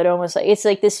world that almost it's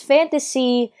this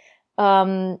fantasy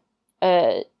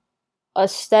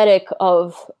aesthetic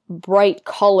of bright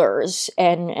colors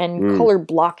and color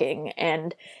blocking,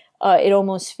 and it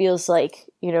almost feels like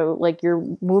you're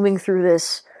moving through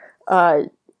this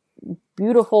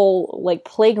beautiful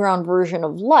playground version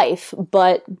of life,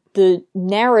 but the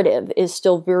narrative is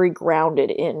still very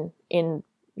grounded in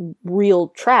real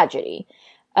tragedy.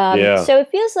 So it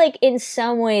feels like in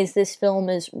some ways this film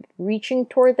is reaching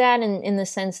toward that in the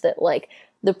sense that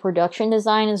the production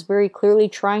design is very clearly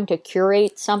trying to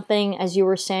curate something, as you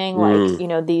were saying,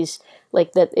 these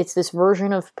that it's this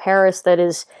version of Paris that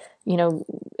is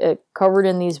covered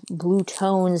in these blue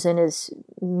tones and is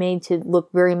made to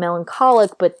look very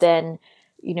melancholic, but then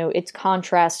it's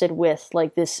contrasted with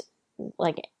this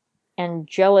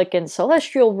angelic and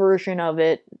celestial version of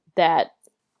it that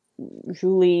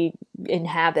Julie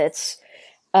inhabits.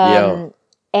 And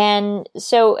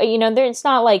so it's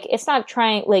not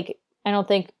trying, I don't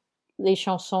think Les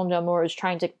Chansons d'Amour is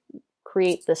trying to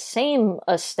create the same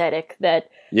aesthetic that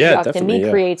Jacques Demy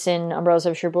creates in Umbrellas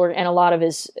of Cherbourg and a lot of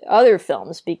his other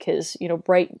films, because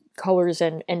bright colors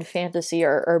and fantasy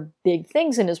are big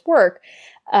things in his work.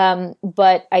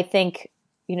 But I think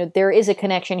there is a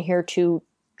connection here to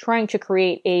trying to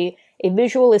create a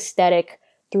visual aesthetic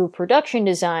through production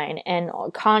design and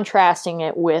contrasting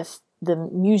it with the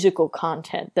musical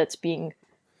content that's being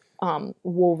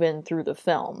woven through the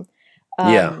film.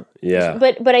 But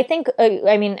I think,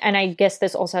 and I guess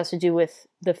this also has to do with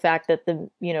the fact that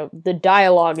the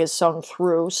dialogue is sung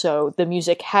through, so the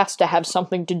music has to have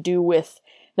something to do with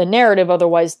the narrative,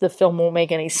 otherwise the film won't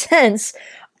make any sense.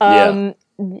 I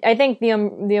think the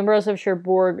Umbrellas of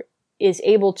Cherbourg is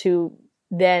able to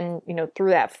then,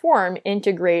 through that form,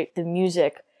 integrate the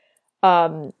music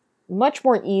much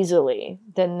more easily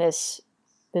than this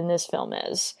film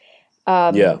is.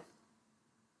 And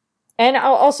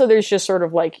also there's just sort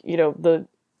of the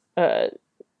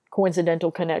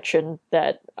coincidental connection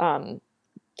that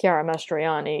Chiara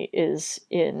Mastroianni is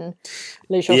in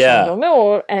Les Chansons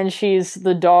d'Amour, and she's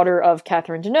the daughter of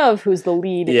Catherine Deneuve, who's the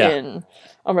lead in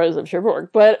Umbrellas of Cherbourg.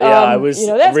 But I was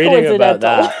that's reading about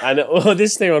that, and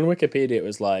this thing on Wikipedia, it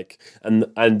was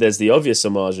and there's the obvious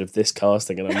homage of this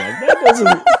casting, and I'm like, that doesn't.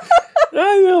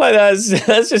 I feel like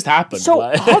that's just happened. So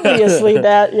obviously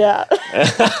that,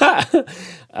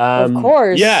 of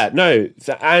course, no,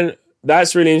 and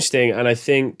that's really interesting, and I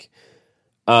think,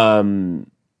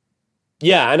 and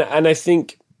I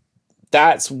think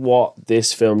that's what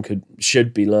this film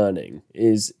should be learning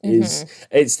is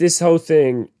it's this whole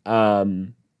thing. I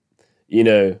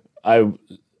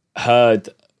heard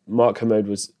Mark Kermode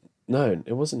was No,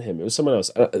 it wasn't him. It was someone else.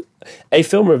 A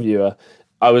film reviewer.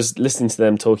 I was listening to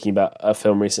them talking about a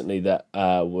film recently that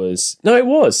was... No, it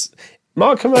was.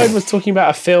 Mark Kermode was talking about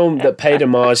a film that paid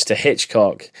homage to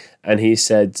Hitchcock, and he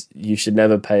said you should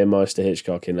never pay homage to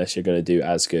Hitchcock unless you're going to do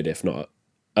as good, if not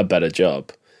a better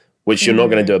job, which you're not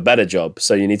going to do a better job,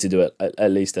 so you need to do it at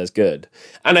least as good.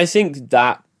 And I think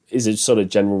that is a sort of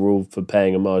general rule for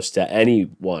paying homage to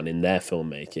anyone in their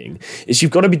filmmaking, is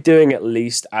you've got to be doing at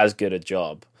least as good a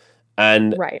job.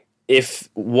 And Right. if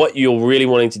what you're really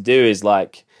wanting to do is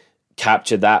like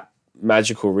capture that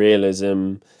magical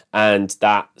realism and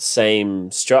that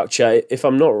same structure, if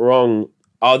I'm not wrong,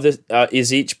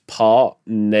 is each part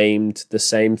named the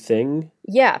same thing?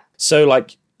 Yeah. So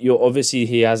like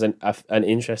he has an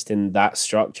interest in that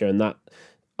structure and that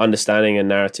understanding a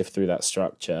narrative through that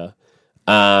structure.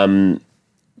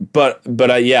 But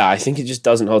yeah, I think it just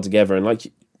doesn't hold together. And like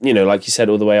you said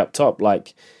all the way up top,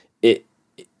 like it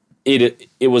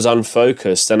was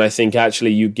unfocused. And I think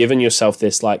actually you've given yourself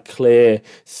this like clear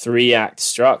 3-act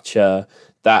structure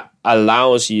that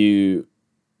allows you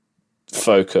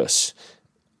focus.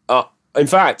 In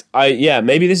fact,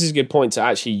 maybe this is a good point to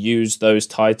actually use those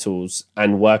titles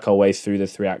and work our way through the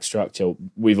 3-act structure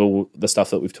with all the stuff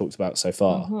that we've talked about so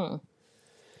far. Mm-hmm.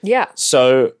 Yeah.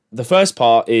 So the first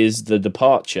part is the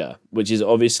departure, which is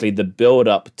obviously the build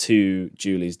up to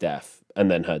Julie's death and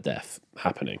then her death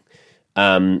happening.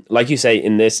 Like you say,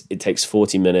 in this, it takes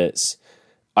 40 minutes.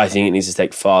 I think it needs to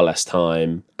take far less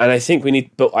time. And I think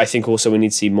I think also we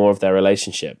need to see more of their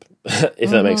relationship, if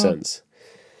that makes sense.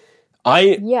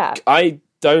 I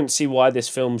don't see why this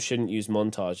film shouldn't use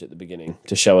montage at the beginning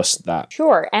to show us that.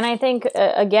 Sure. And I think,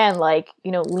 again, like,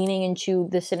 leaning into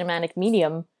the cinematic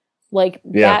medium, like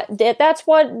that's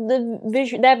what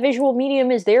that visual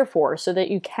medium is there for, so that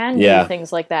you can do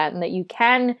things like that and that you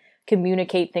can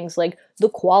communicate things like the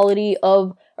quality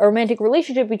of a romantic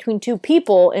relationship between two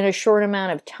people in a short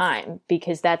amount of time,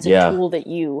 because that's a tool that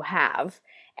you have.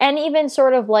 And even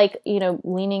sort of like,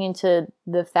 leaning into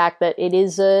the fact that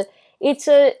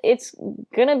it's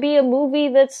gonna be a movie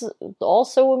that's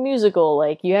also a musical.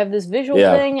 Like, you have this visual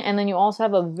thing, and then you also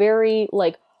have a very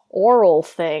like oral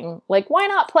thing. Like, why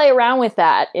not play around with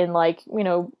that in like,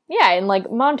 in like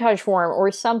montage form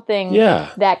or something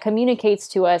that communicates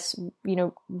to us,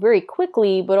 very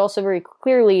quickly, but also very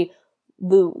clearly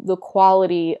the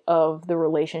quality of the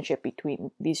relationship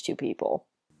between these two people.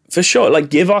 For sure. Like,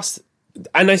 give us,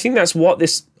 and I think that's what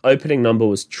this opening number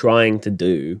was trying to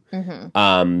do.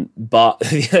 Mm-hmm. But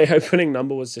the opening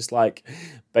number was just like,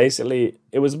 basically,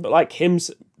 it was like him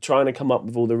trying to come up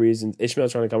with all the reasons, Ishmael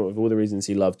trying to come up with all the reasons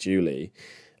he loved Julie.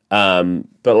 But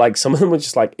like some of them were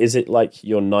just like, is it like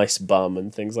your nice bum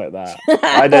and things like that?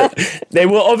 They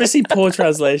were obviously poor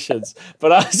translations,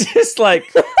 but I was just like,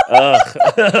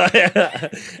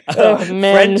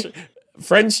 man.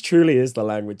 French truly is the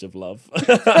language of love.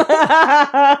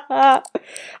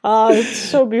 It's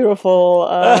so beautiful.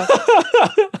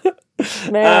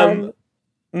 Man.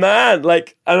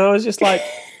 Like, and I was just like,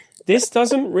 this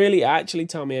doesn't really actually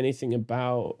tell me anything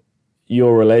about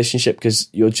your relationship, because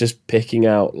you're just picking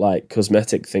out like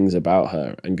cosmetic things about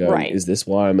her and going, is this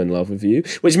why I'm in love with you?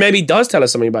 Which maybe does tell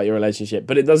us something about your relationship,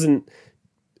 but it doesn't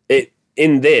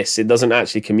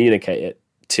actually communicate it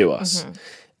to us. Mm-hmm.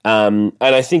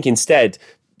 And I think instead,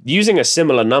 using a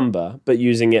similar number, but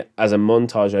using it as a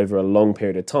montage over a long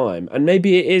period of time, and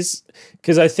maybe it is,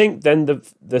 because I think then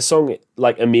the song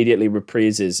like immediately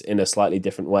reprises in a slightly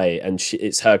different way, and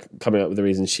it's her coming up with the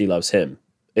reasons she loves him.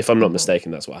 If I'm not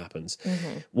mistaken, that's what happens.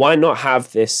 Mm-hmm. Why not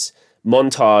have this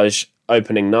montage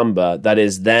opening number that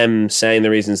is them saying the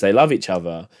reasons they love each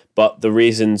other, but the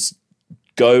reasons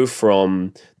go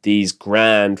from these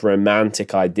grand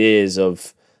romantic ideas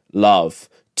of love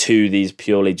to these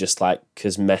purely just like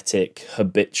cosmetic,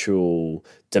 habitual,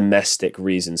 domestic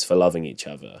reasons for loving each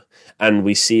other. And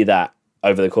we see that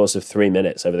over the course of 3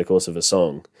 minutes, over the course of a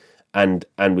song. And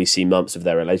we see months of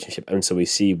their relationship. And so we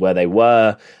see where they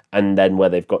were and then where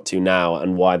they've got to now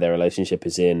and why their relationship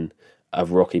is in a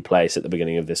rocky place at the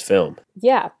beginning of this film.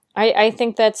 Yeah, I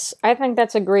think that's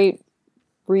a great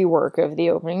rework of the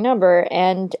opening number.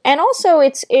 And also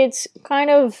it's kind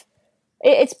of,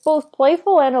 it's both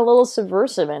playful and a little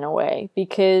subversive in a way,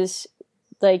 because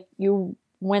like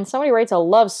when somebody writes a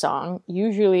love song,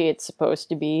 usually it's supposed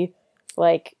to be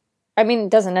like, I mean, it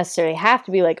doesn't necessarily have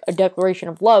to be like a declaration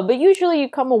of love, but usually you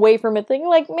come away from it thinking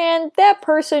like, man, that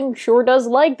person sure does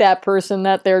like that person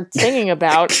that they're singing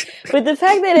about. But the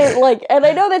fact that it like, and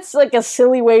I know that's like a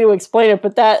silly way to explain it,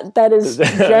 but that is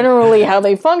generally how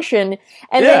they function.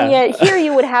 And then yet here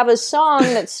you would have a song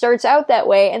that starts out that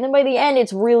way, and then by the end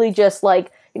it's really just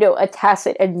like a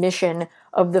tacit admission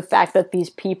of the fact that these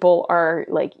people are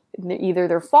like either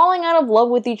they're falling out of love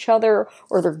with each other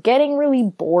or they're getting really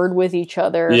bored with each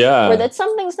other, or that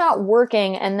something's not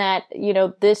working, and that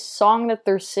this song that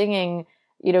they're singing,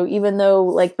 even though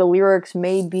like the lyrics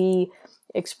may be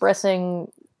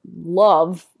expressing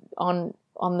love on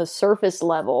the surface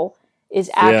level,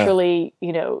 is actually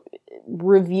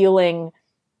revealing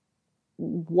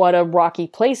what a rocky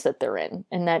place that they're in,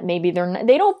 and that maybe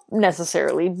they don't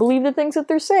necessarily believe the things that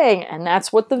they're saying, and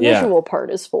that's what the visual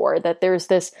part is for, that there's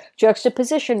this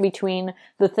juxtaposition between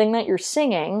the thing that you're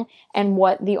singing and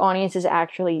what the audience is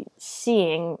actually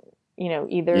seeing,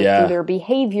 either through their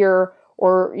behavior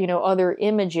or other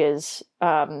images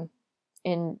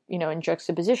in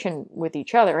juxtaposition with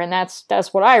each other, and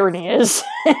that's what irony is.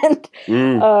 And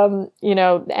and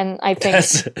I think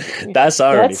that's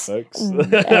irony, folks.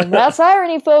 And that's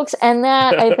irony, folks, and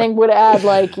that I think would add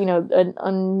like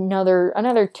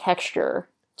another texture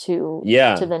to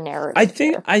the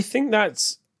narrative. I think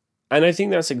that's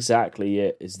exactly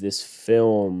it. Is this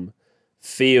film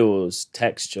feels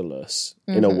textureless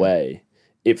in a way?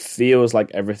 It feels like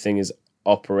everything is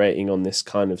operating on this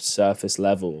kind of surface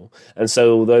level, and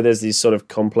so although there's these sort of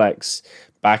complex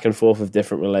back and forth of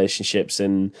different relationships,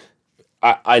 and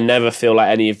I never feel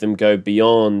like any of them go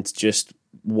beyond just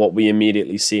what we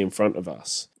immediately see in front of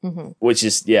us, which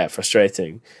is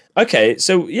frustrating. Okay,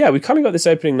 so we kind of got this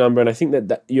opening number, and I think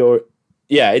that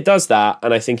it does that,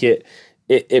 and I think it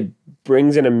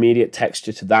brings an immediate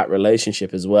texture to that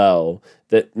relationship as well,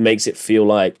 that makes it feel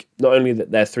like not only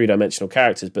that they're three-dimensional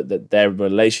characters, but that their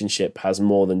relationship has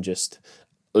more than just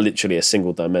literally a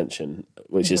single dimension,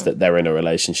 which is that they're in a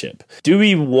relationship. Do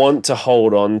we want to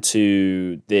hold on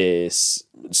to this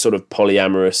sort of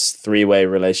polyamorous three-way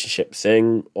relationship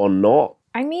thing or not?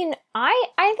 I mean,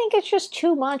 I think it's just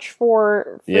too much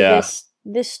for this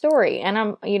story, and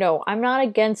I'm not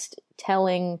against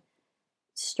telling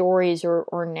stories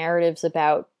or narratives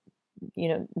about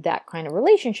that kind of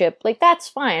relationship. Like, that's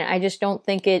fine. I just don't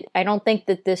think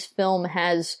that this film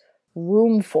has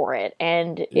room for it,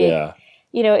 and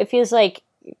it feels like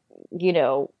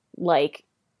like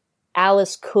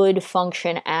Alice could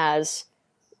function as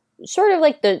sort of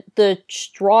like the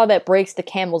straw that breaks the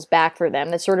camel's back for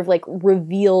them, that sort of like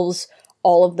reveals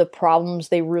all of the problems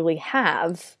they really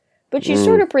have. But she's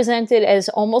sort of presented as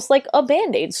almost like a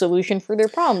Band-Aid solution for their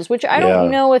problems, which I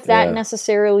don't know if that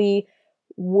necessarily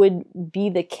would be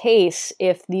the case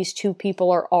if these two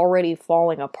people are already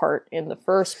falling apart in the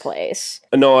first place.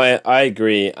 No, I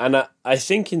agree. And I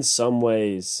think in some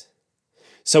ways...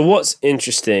 So what's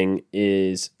interesting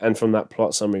is, and from that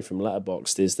plot summary from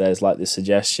Letterboxd, is there's like this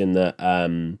suggestion that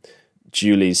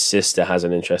Julie's sister has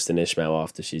an interest in Ishmael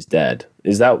after she's dead.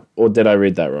 Is that, or did I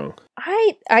read that wrong?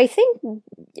 I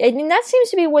mean, that seems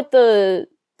to be what the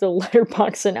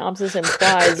Letterboxd synopsis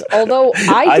implies. Although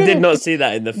I did not see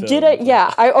that in the film. Did I?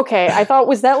 Yeah. I thought,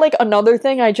 was that like another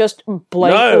thing I just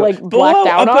blacked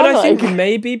out on? But I think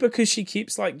maybe because she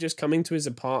keeps like just coming to his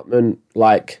apartment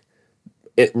like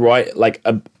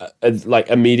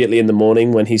immediately in the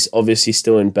morning when he's obviously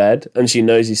still in bed, and she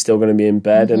knows he's still going to be in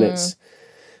bed, and it's.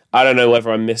 I don't know whether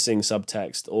I'm missing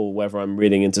subtext or whether I'm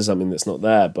reading into something that's not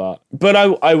there, but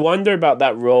I wonder about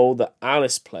that role that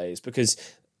Alice plays, because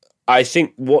I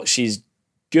think what she's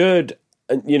good,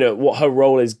 what her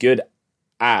role is good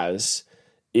as,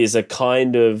 is a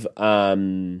kind of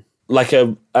like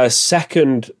a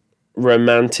second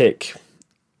romantic.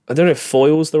 I don't know if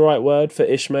foil's the right word for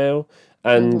Ishmael.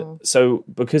 And so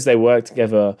because they work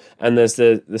together, and there's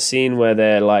the scene where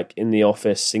they're like in the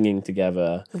office singing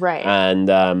together, right?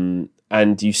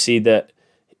 And you see that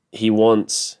he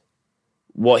wants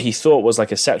what he thought was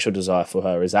like a sexual desire for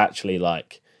her is actually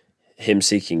like him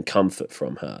seeking comfort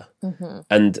from her,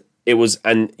 and it was,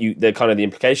 and the kind of the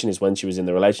implication is when she was in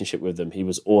the relationship with them, he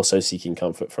was also seeking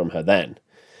comfort from her then.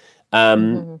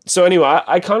 So anyway,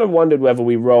 I kind of wondered whether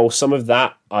we roll some of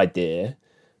that idea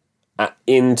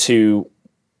into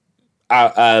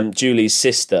Julie's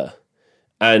sister,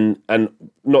 and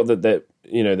not that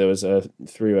there was a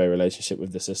three-way relationship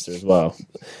with the sister as well,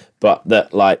 but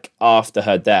that like after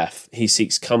her death he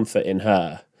seeks comfort in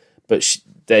her, but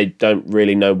they don't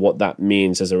really know what that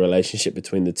means as a relationship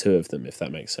between the two of them, if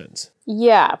that makes sense.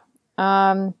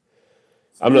 I'm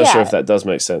not sure if that does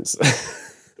make sense.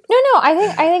 No,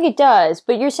 I think it does,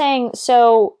 but you're saying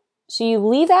so you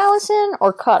leave Allison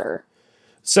or cut her?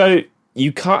 So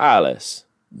you cut Alice,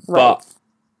 right. But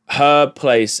her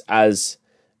place as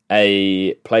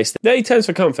a place that he turns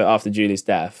for comfort after Julie's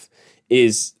death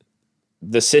is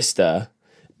the sister,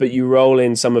 but you roll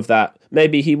in some of that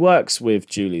maybe he works with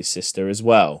Julie's sister as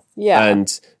well. Yeah.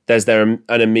 And there's an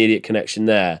immediate connection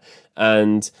there.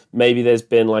 And maybe there's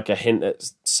been like a hint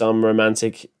at some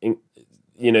romantic,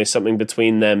 something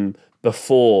between them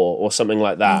before or something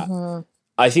like that. Mm-hmm.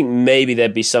 I think maybe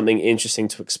there'd be something interesting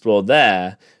to explore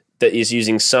there that is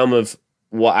using some of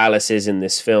what Alice is in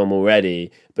this film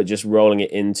already, but just rolling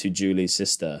it into Julie's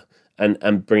sister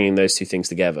and bringing those two things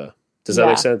together. Does that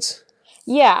make sense?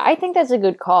 Yeah, I think that's a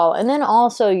good call. And then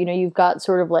also, you've got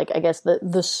sort of like, I guess,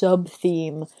 the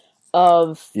sub-theme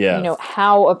of,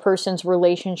 how a person's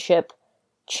relationship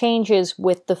changes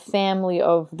with the family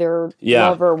of their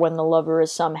lover when the lover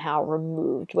is somehow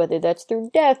removed, whether that's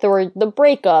through death or the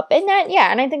breakup. And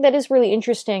and I think that is really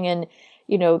interesting. And,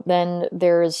 then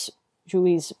there's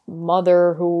Julie's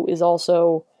mother, who is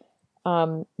also...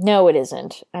 no, it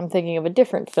isn't. I'm thinking of a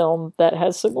different film that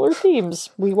has similar themes.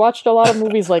 We watched a lot of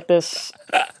movies like this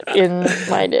in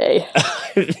my day.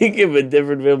 I think of a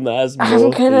different film that has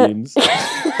more themes.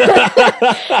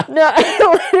 No,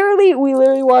 we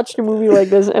literally watched a movie like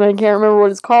this, and I can't remember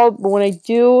what it's called, but when I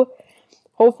do,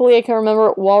 hopefully I can remember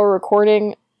it while we're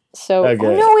recording. So, okay.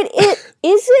 Oh no, it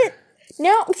is it?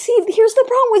 Now, see, here's the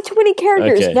problem with too many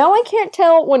characters. Okay. Now I can't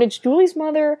tell when it's Julie's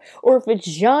mother or if it's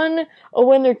Jean or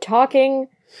when they're talking.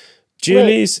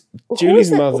 Julie's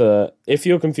mother, if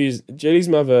you're confused, Julie's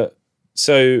mother,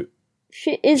 so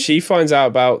she finds out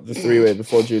about the three-way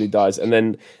before Julie dies, and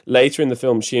then later in the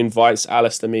film, she invites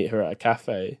Alice to meet her at a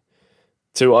cafe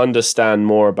to understand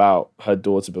more about her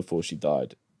daughter before she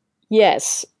died.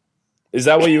 Yes. Is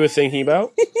that what you were thinking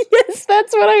about? Yes,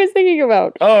 that's what I was thinking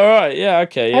about. Oh, all right. Yeah,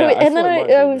 okay. Yeah. And then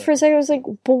I for a second, I was like,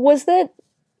 but was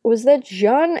that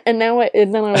Jean? And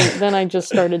then I just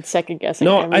started second guessing.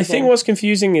 No, everything. I think what's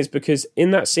confusing is because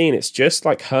in that scene, it's just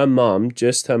like her mum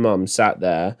sat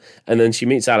there, and then she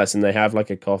meets Alice, and they have like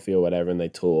a coffee or whatever, and they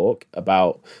talk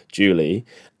about Julie,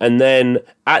 and then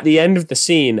at the end of the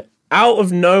scene, out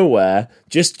of nowhere,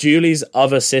 just Julie's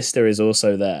other sister is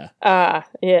also there.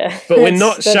 Yeah. But we're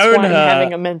not showing her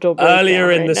having a mental earlier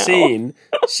in the now. scene.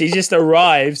 She just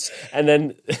arrives, and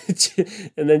then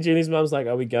Julie's mum's like,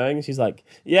 "Are we going?" And she's like,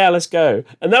 "Yeah, let's go."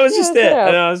 And that was just it.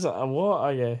 And I was like, "What?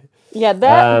 Okay." Yeah,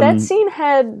 that scene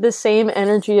had the same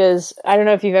energy as, I don't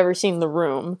know if you've ever seen The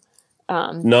Room.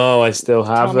 No, I still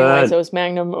haven't. Tommy Wiseau's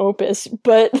magnum opus,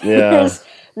 but yeah.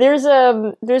 there's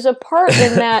a part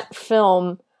in that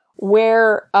film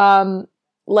where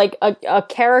like a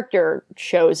character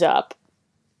shows up,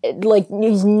 like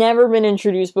he's never been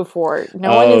introduced before.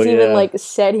 No one has even like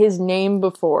said his name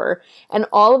before, and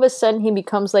all of a sudden he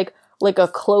becomes like a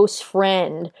close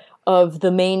friend of the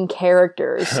main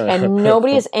characters, and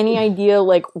nobody has any idea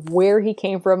like where he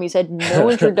came from. He's had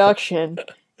no introduction,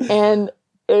 and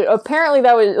apparently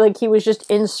that was like he was just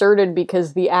inserted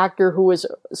because the actor who was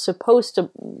supposed to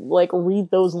like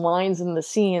read those lines in the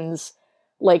scenes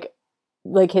like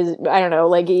his, I don't know,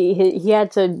 like he had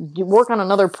to work on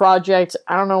another project.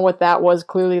 I don't know what that was.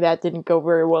 Clearly that didn't go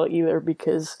very well either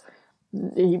because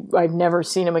I've never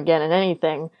seen him again in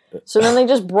anything. So then they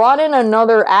just brought in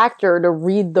another actor to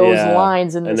read those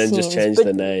lines in the scenes. And then just changed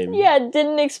the name. Yeah,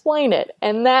 didn't explain it.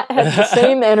 And that had the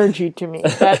same energy to me.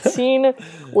 That scene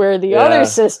where the other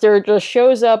sister just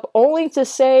shows up only to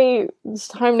say it's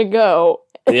time to go.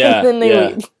 Yeah, and then they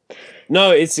leave.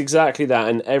 No, it's exactly that.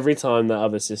 And every time that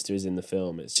other sister is in the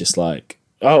film, it's just like,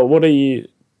 oh, what are you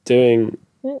doing?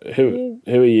 Who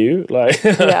are you? Like,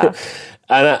 yeah.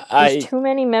 And there's too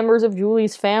many members of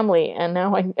Julie's family, and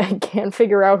now I can't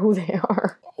figure out who they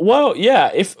are. Well,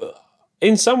 yeah. If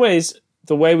in some ways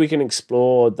the way we can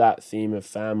explore that theme of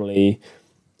family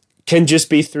can just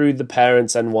be through the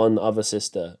parents and one other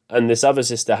sister, and this other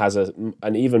sister has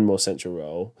an even more central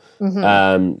role.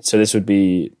 Mm-hmm. So this would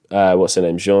be what's her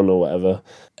name, Jean or whatever,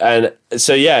 and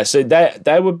so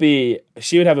that would be,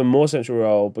 she would have a more central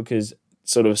role because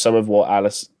sort of some of what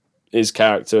Alice's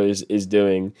character is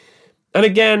doing. And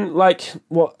again, like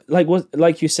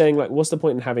you're saying, like what's the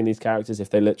point in having these characters if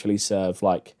they literally serve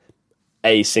like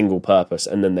a single purpose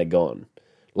and then they're gone?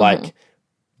 Like,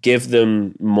 give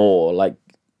them more, like.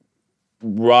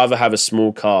 Rather have a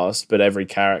small cast, but every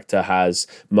character has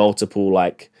multiple,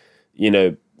 like,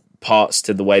 parts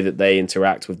to the way that they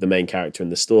interact with the main character in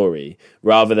the story,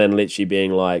 rather than literally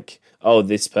being like, oh,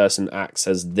 this person acts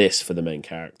as this for the main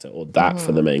character or that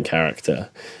for the main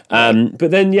character. But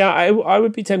then, I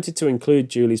would be tempted to include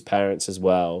Julie's parents as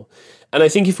well. And I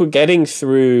think if we're getting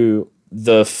through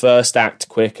the first act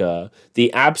quicker,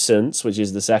 the absence, which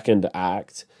is the second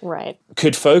act, right,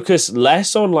 could focus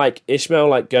less on like Ishmael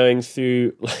like going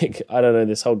through like, I don't know,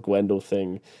 this whole Gwendol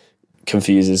thing,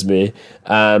 confuses me.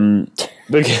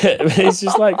 Because it's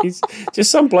just like he's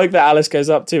just some bloke that Alice goes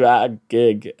up to at a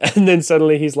gig, and then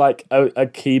suddenly he's like a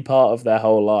key part of their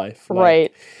whole life, like,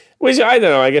 Right. Which I don't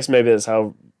know. I guess maybe that's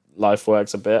how life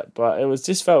works a bit, but it was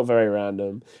just felt very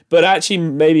random. But actually,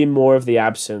 maybe more of the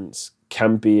absence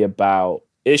can be about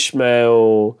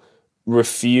Ishmael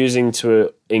refusing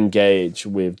to engage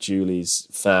with Julie's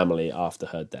family after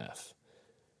her death.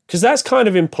 Because that's kind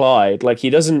of implied. Like, he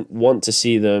doesn't want to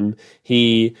see them.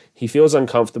 He feels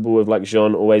uncomfortable with, like,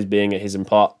 Jean always being at his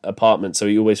apartment, so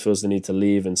he always feels the need to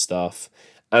leave and stuff.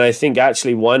 And I think,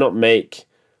 actually, why not make...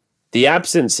 The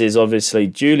absence is obviously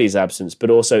Julie's absence, but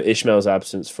also Ishmael's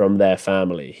absence from their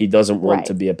family. He doesn't want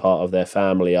to be a part of their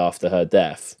family after her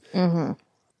death. Mm-hmm.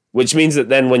 Which means that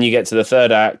then when you get to the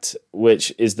third act,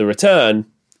 which is the return,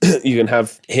 you can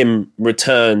have him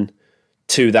return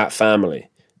to that family.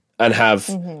 And have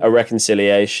a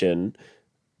reconciliation,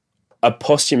 a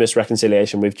posthumous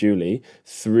reconciliation with Julie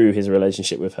through his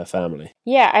relationship with her family.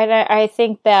 Yeah, and I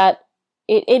think that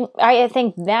I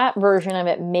think that version of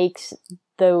it makes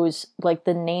those, like,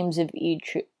 the names of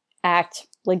each act,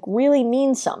 like, really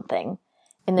mean something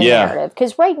in the narrative.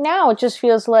 Because right now it just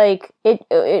feels like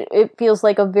it feels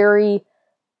like a very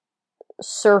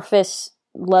surface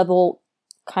level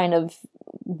kind of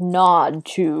nod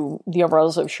to the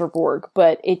Umbrellas of Cherbourg,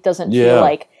 but it doesn't feel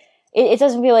like it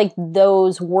doesn't feel like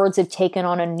those words have taken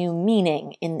on a new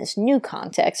meaning in this new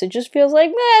context. It just feels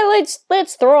like,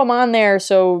 let's throw them on there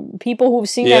so people who've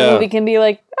seen that movie can be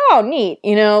like, oh, neat,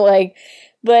 like.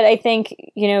 But I think,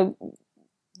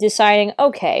 deciding,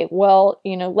 okay, well,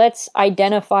 let's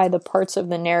identify the parts of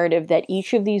the narrative that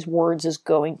each of these words is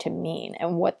going to mean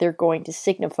and what they're going to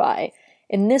signify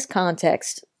in this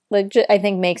context. Like, I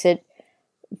think makes it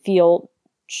feel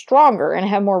stronger and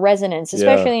have more resonance,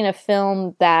 especially in a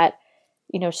film that,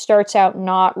 starts out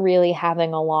not really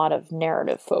having a lot of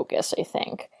narrative focus, I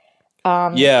think.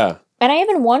 And I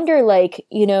even wonder, like,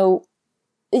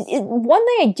 one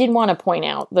thing I did want to point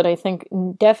out that I think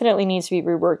definitely needs to be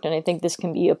reworked, and I think this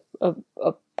can be a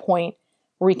point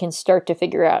where we can start to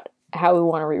figure out how we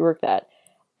want to rework that.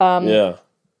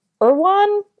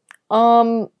 Erwan,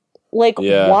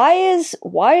 why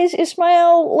is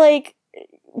Ishmael, like,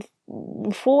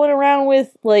 fooling around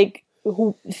with, like,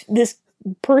 this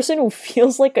person who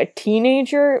feels like a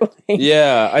teenager?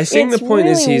 I think the point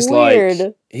is really he's weird.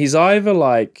 like, he's either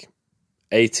like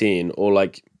 18 or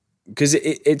like, because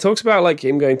it talks about like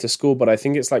him going to school, but I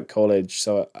think it's like college.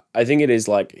 So I think it is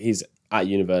like he's at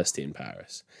university in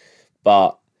Paris,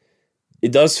 but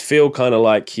it does feel kind of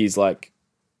like he's like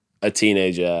a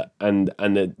teenager, and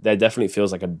there definitely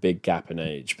feels like a big gap in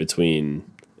age between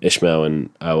Ishmael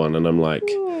and Erwan, and I'm like,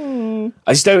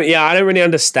 I just don't. I don't really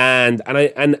understand, and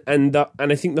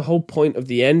I think the whole point of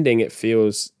the ending, it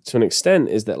feels to an extent,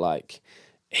 is that like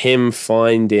him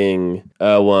finding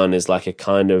Erwan is like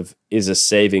is a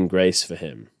saving grace for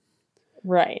him,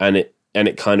 right? And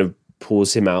it kind of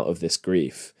pulls him out of this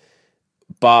grief,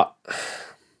 but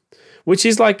which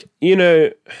is like,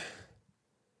 I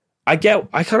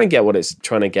kind of get what it's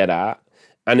trying to get at,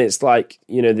 and it's like,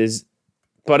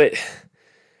 but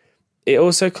it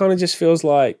also kind of just feels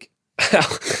like,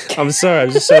 I'm sorry,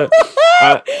 I'm just so.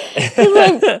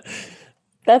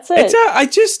 That's it.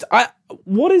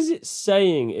 What is it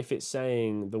saying if it's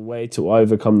saying the way to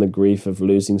overcome the grief of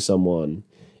losing someone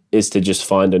is to just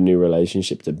find a new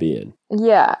relationship to be in?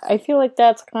 Yeah, I feel like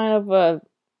that's kind of a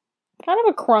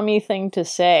crummy thing to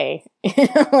say.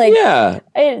 Like,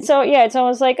 it's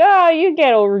almost like, oh, you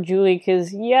get over Julie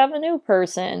because you have a new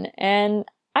person, and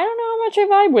I don't know how much I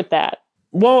vibe with that.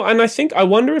 Well, and I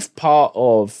wonder if part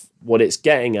of what it's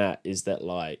getting at is that,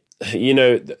 like,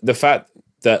 the fact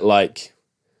that, like,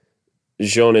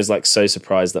 Jean is like so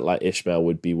surprised that like Ishmael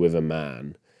would be with a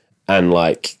man, and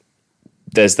like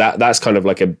there's that's kind of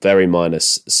like a very minor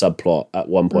subplot at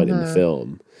one point in the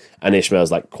film, and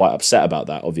Ishmael's like quite upset about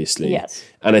that, obviously. Yes.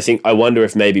 And I wonder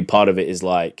if maybe part of it is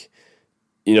like,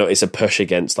 it's a push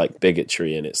against like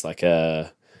bigotry, and it's like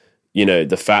the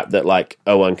fact that like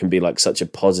Owen can be like such a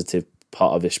positive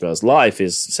part of Ishmael's life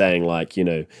is saying like,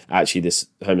 actually this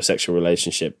homosexual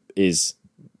relationship is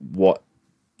what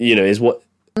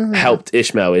helped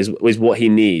Ishmael, is what he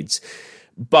needs.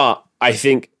 But I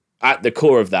think at the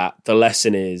core of that, the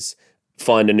lesson is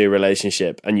find a new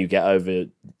relationship and you get over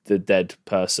the dead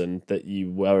person that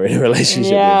you were in a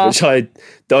relationship with, which I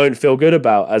don't feel good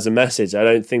about as a message. I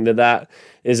don't think that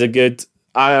is a good.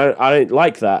 I don't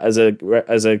like that as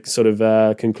a sort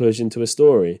of conclusion to a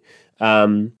story.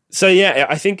 So yeah,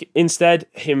 I think instead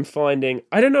him finding,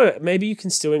 I don't know, maybe you can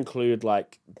still include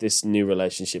like this new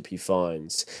relationship he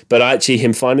finds, but actually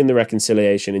him finding the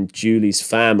reconciliation in Julie's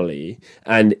family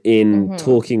and in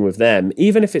talking with them,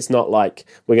 even if it's not like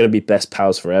we're going to be best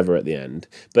pals forever at the end,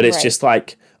 but it's just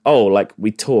like, oh, like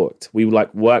we talked, we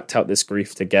like worked out this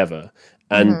grief together,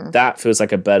 and that feels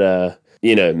like a better,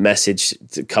 you know, message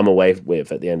to come away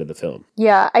with at the end of the film.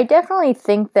 Yeah, I definitely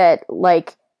think that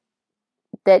like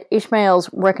that Ishmael's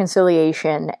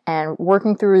reconciliation and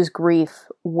working through his grief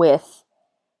with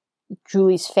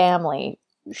Julie's family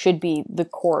should be the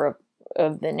core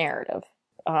of the narrative.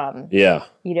 Yeah.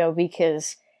 You know,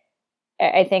 because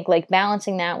I think like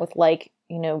balancing that with like,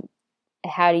 you know,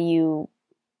 how do you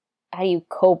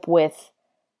cope with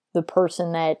the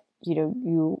person that, you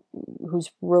know,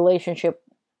 whose relationship,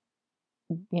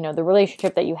 you know, the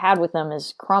relationship that you had with them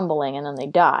is crumbling and then they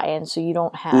die. And so you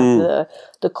don't have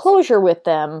the closure with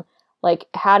them. Like,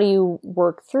 how do you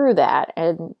work through that?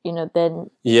 And, you know, then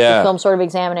the film sort of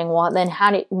examining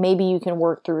then maybe you can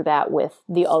work through that with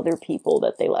the other people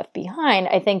that they left behind.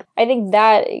 I think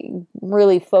that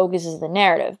really focuses the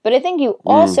narrative. But I think you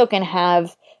also can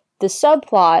have the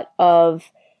subplot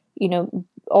of, you know,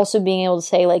 also being able to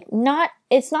say like,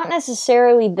 it's not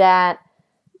necessarily that,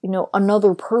 you know,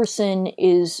 another person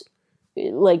is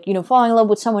like, you know, falling in love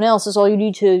with someone else is all you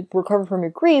need to recover from your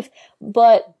grief,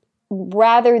 but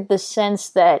rather the sense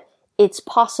that it's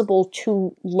possible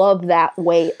to love that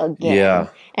way again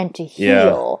and to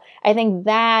heal. I think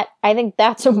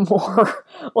that's a more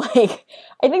like,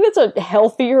 I think that's a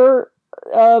healthier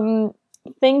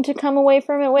thing to come away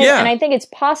from it with. And I think it's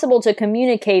possible to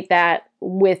communicate that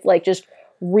with like just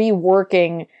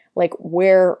reworking like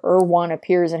where Erwan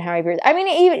appears and how he appears. I mean,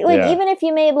 even if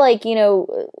you made like, you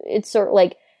know, it's sort of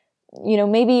like, you know,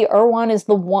 maybe Erwan is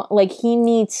the one, like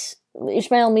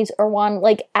Ishmael meets Erwan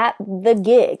like at the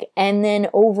gig, and then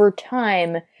over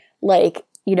time, like,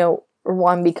 you know,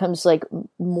 Erwan becomes like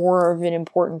more of an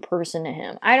important person to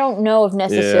him. I don't know if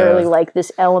necessarily like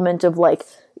this element of like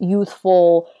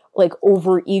youthful, like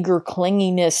overeager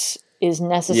clinginess is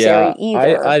necessary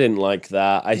either. I didn't like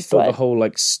that. I thought the whole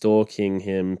like stalking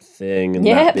him thing and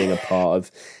that being a part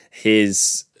of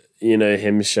his, you know,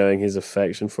 him showing his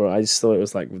affection for it. I just thought it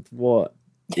was like, what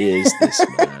is this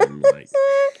man? Like,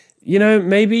 you know,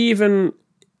 maybe even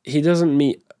he doesn't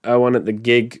meet Erwan at the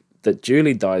gig that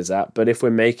Julie dies at, but if we're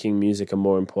making music a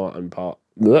more important part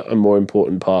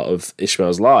of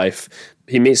Ishmael's life,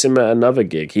 he meets him at another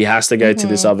gig. He has to go to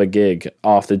this other gig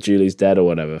after Julie's dead or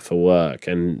whatever for work,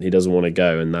 and he doesn't want to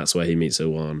go, and that's where he meets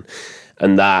Erwan.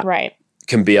 And that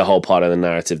can be a whole part of the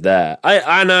narrative there.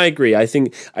 I agree. I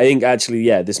think actually,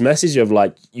 this message of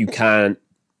like you can,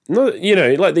 you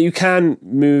know, like that you can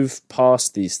move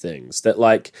past these things, that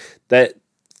like that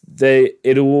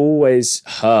it'll always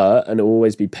hurt and it'll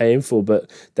always be painful,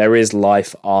 but there is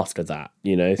life after that,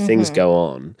 you know, things go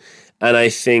on. And I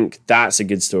think that's a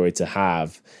good story to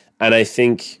have. And I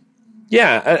think,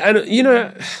 and you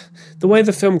know, the way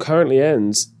the film currently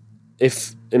ends,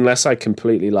 unless I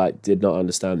completely like did not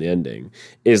understand the ending,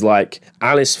 is like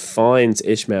Alice finds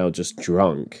Ishmael just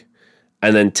drunk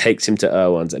and then takes him to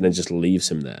Erwan's and then just leaves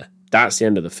him there. That's the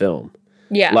end of the film.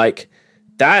 Yeah. Like,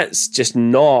 that's just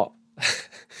not...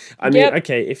 I mean,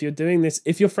 okay, if you're doing this,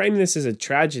 if you're framing this as a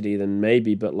tragedy, then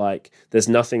maybe, but like, there's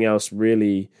nothing else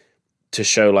really to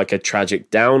show like a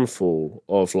tragic downfall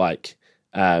of like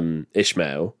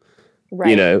Ishmael,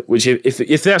 you know, which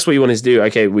if that's what you want to do,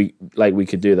 okay, we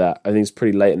could do that. I think it's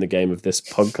pretty late in the game of this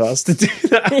podcast to do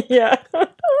that.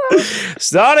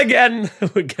 Start again.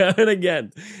 We're going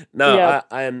again. No,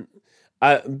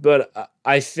 but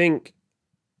I think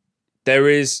there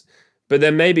is, but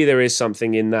then maybe there is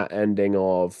something in that ending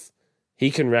of he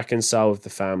can reconcile with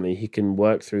the family, he can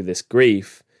work through this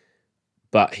grief,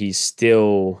 but he's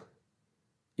still,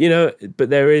 you know,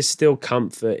 but there is still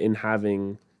comfort in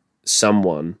having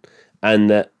someone, and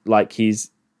that like he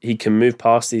can move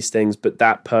past these things, but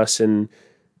that person,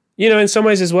 you know, in some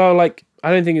ways as well, like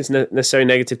I don't think it's necessarily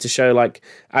negative to show like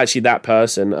actually that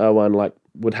person, Erwan, like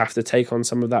would have to take on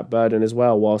some of that burden as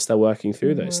well whilst they're working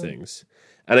through those things.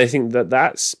 And I think that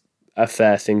that's a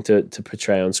fair thing to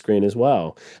portray on screen as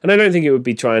well. And I don't think it would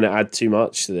be trying to add too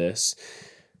much to this.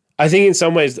 I think in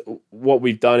some ways what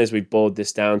we've done is we've boiled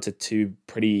this down to two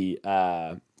pretty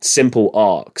simple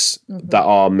arcs that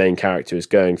our main character is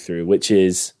going through, which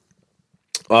is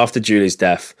after Julie's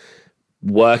death,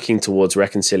 working towards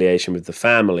reconciliation with the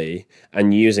family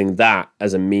and using that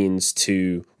as a means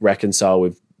to reconcile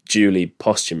with Julie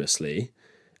posthumously,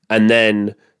 and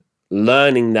then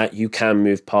learning that you can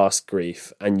move past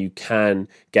grief and you can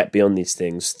get beyond these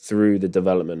things through the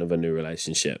development of a new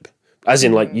relationship As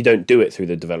in, like, you don't do it through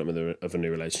the development of a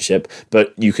new relationship,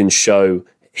 but you can show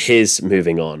his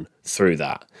moving on through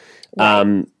that.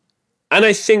 Right. And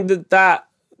I think that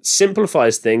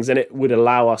simplifies things, and it would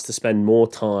allow us to spend more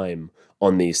time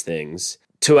on these things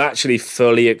to actually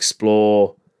fully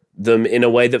explore them in a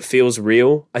way that feels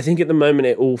real. I think at the moment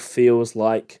it all feels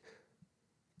like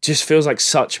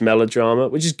such melodrama,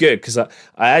 which is good, because I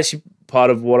actually, part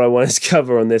of what I wanted to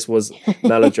cover on this was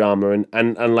melodrama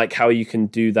and like how you can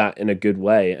do that in a good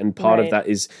way. And part of that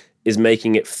is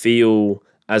making it feel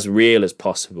as real as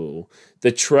possible.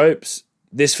 The tropes,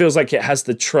 this feels like it has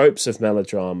the tropes of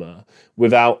melodrama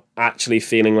without actually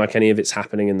feeling like any of it's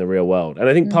happening in the real world. And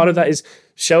I think part of that is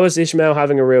show us Ishmael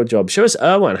having a real job. Show us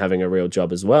Erwan having a real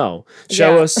job as well.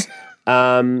 Show us,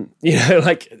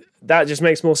 like, that just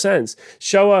makes more sense.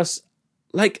 Show us,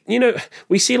 like,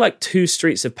 we see like 2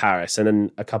 streets of Paris and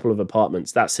then a couple of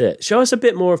apartments. That's it. Show us a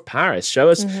bit more of Paris. Show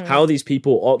us how these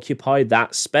people occupy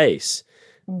that space.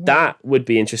 That would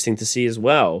be interesting to see as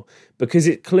well, because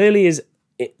it clearly is,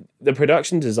 the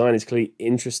production design is clearly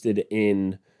interested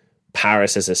in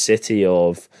Paris as a city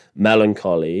of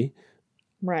melancholy,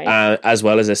 right? As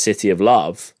well as a city of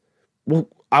love. Well,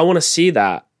 I want to see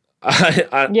that.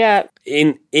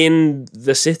 In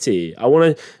the city, I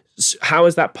want to. How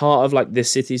is that part of like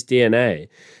this city's DNA?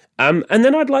 And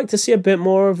then I'd like to see a bit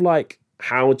more of like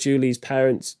how Julie's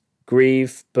parents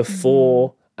grieve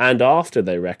before and after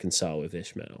they reconcile with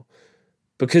Ishmael,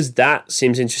 because that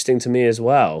seems interesting to me as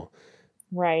well.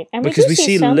 Right, and because we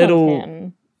see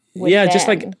little, just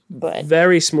like but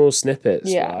very small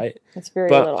snippets. Right, it's very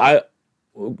little.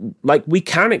 We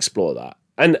can explore that,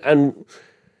 and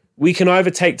we can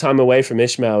either take time away from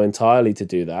Ishmael entirely to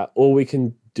do that, or we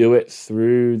can do it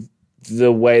through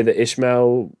the way that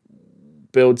Ishmael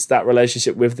builds that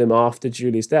relationship with them after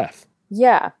Julie's death.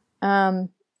 Yeah.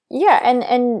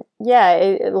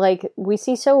 Like we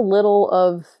see so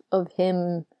little of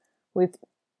him with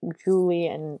Julie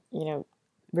and,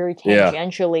 very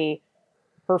tangentially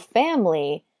her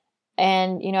family.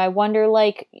 And, I wonder,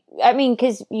 like, I mean,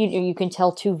 because you can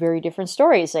tell 2 very different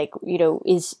stories. Like,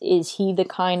 is he the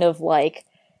kind of, like,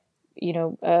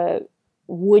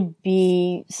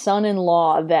 would-be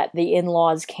son-in-law that the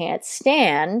in-laws can't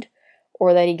stand,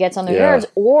 or that he gets on their nerves?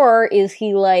 Or is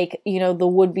he, like, the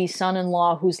would-be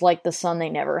son-in-law who's like the son they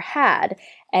never had?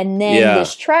 And then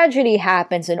this tragedy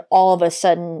happens, and all of a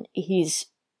sudden he's,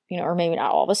 or maybe not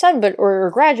all of a sudden, or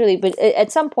gradually, but at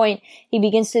some point he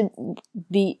begins to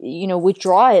be,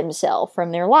 withdraw himself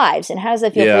from their lives. And how does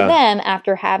that feel for them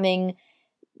after having,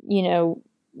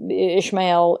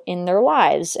 Ishmael in their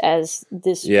lives as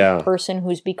this person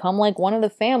who's become like one of the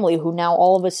family, who now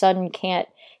all of a sudden can't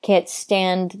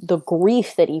stand the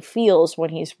grief that he feels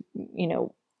when he's,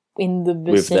 in the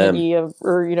vicinity of,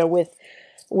 or,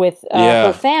 with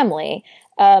her family.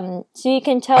 So you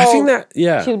can tell, I think that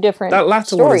 2 different that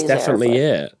latter one is definitely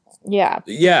it. Yeah.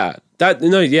 Yeah. That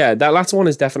latter one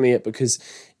is definitely it, because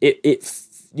it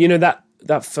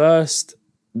that first,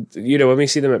 when we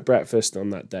see them at breakfast on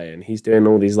that day and he's doing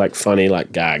all these like funny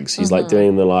like gags, he's like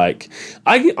doing the like,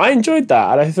 I enjoyed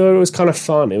that, and I thought it was kind of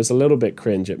fun. It was a little bit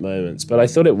cringe at moments, but I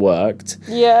thought it worked.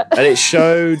 Yeah. And it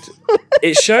showed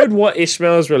what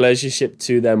Ishmael's relationship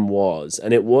to them was,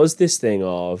 and it was this thing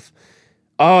of,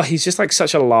 he's just like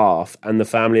such a laugh, and the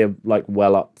family are like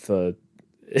well up for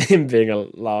him being a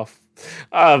laugh.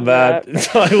 Oh man,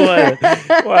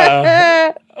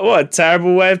 wow, what a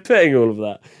terrible way of putting all of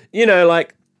that.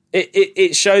 Like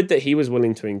it showed that he was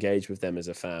willing to engage with them as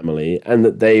a family, and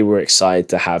that they were excited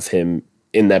to have him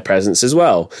in their presence as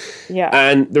well. Yeah.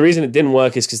 And the reason it didn't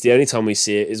work is because the only time we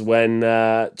see it is when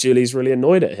Julie's really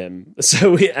annoyed at him.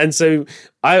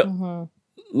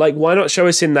 Like, why not show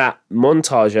us in that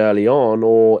montage early on,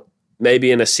 or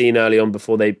maybe in a scene early on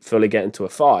before they fully get into a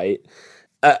fight,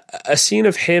 a scene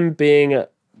of him being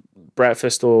at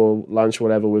breakfast or lunch or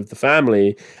whatever with the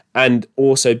family, and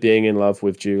also being in love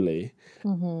with Julie.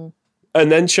 And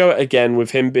then show it again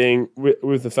with him being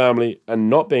with the family and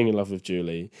not being in love with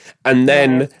Julie. And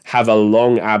then have a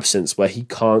long absence where he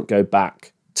can't go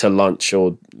back to lunch,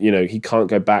 or, he can't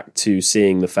go back to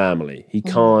seeing the family. He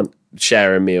can't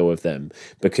share a meal with them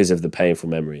because of the painful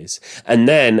memories. And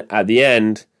then at the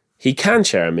end, he can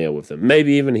share a meal with them.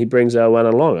 Maybe even he brings Erwan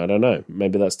along. I don't know.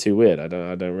 Maybe that's too weird. I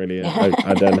don't really.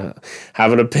 I don't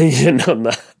have an opinion on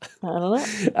that. I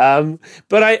don't know.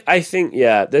 But I think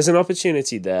there's an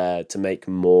opportunity there to make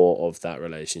more of that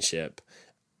relationship,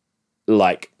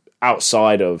 like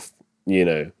outside of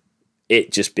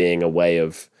it just being a way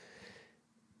of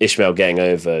Ishmael getting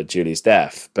over Julie's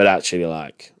death, but actually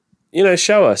like,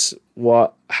 show us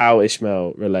how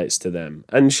Ishmael relates to them,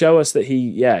 and show us that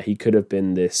he could have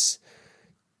been this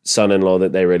son-in-law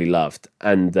that they really loved,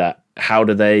 and that how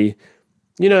do they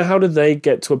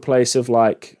get to a place of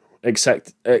like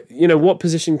accept, what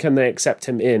position can they accept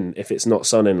him in if it's not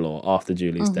son-in-law after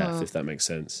Julie's death, if that makes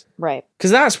sense. Right.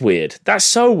 Because that's weird. That's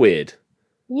so weird.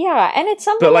 Yeah, and it's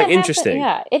something But, like, that interesting.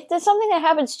 It's something that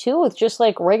happens too with just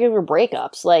like regular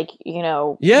breakups. Like,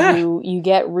 Yeah. you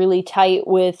get really tight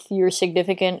with your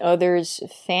significant other's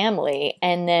family,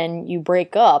 and then you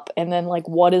break up, and then like,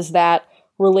 what does that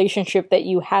relationship that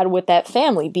you had with that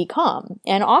family become?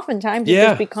 And oftentimes it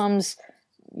just becomes,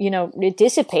 it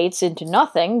dissipates into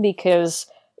nothing, because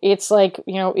it's like,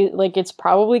 it's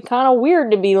probably kind of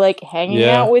weird to be like hanging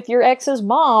out with your ex's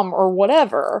mom or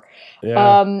whatever.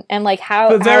 Yeah. And like how,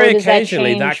 But very how does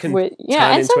occasionally that that change can with,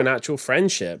 turn into an actual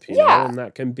friendship, know, and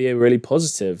that can be a really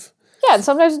positive. Yeah, and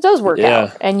sometimes it does work Yeah.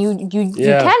 out, and you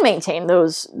can maintain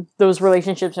those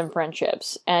relationships and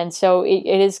friendships. And so it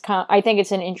is I think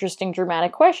it's an interesting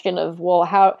dramatic question of, well,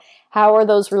 how are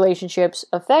those relationships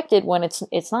affected when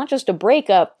it's not just a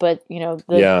breakup, but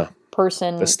the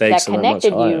person that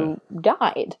connected you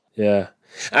died. Yeah.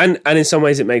 And in some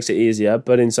ways it makes it easier,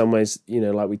 but in some ways,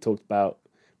 like we talked about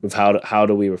with how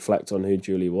do we reflect on who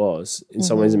Julie was, in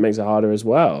some ways it makes it harder as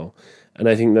well. And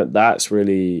I think that's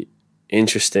really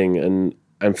interesting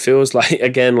and feels like,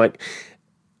 again, like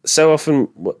so often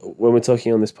when we're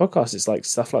talking on this podcast, it's like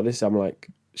stuff like this, I'm like,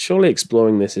 surely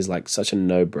exploring this is like such a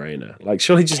no-brainer. Like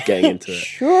surely just getting into it.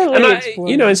 Surely,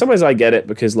 and in some ways I get it,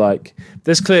 because like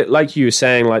there's clear, like you were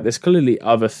saying, like there's clearly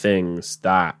other things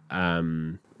that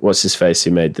what's his face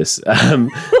who made this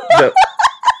that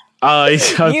I've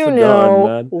forgotten,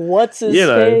 man. What's his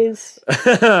face?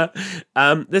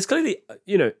 There's clearly,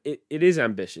 it is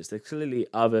ambitious. There's clearly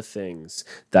other things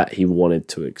that he wanted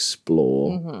to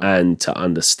explore and to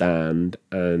understand,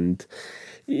 and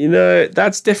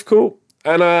that's difficult.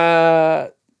 And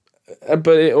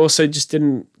but it also just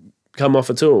didn't come off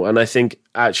at all. And I think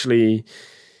actually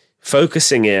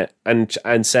focusing it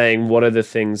and saying what are the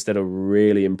things that are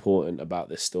really important about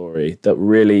this story, that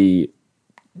really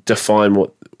define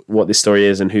what this story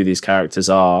is and who these characters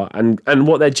are, and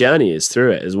what their journey is through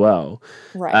it as well,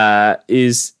 right.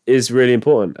 is really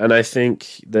important. And I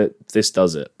think that this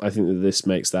does it. I think that this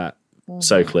makes that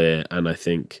so clear, and I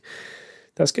think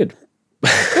that's good.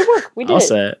 Good work. We did I'll it.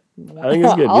 say it. I think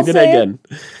it's good. We did it again.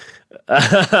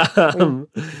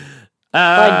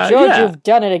 By George, you've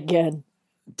done it again.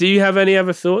 Do you have any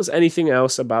other thoughts? Anything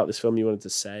else about this film you wanted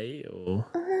to say? Or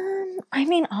I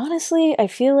mean, honestly, I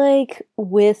feel like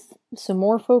with some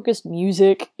more focused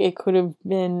music, it could have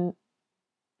been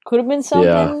something.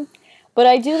 Yeah. But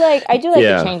I do like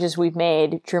the changes we've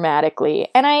made dramatically,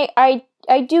 and I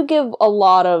do give a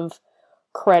lot of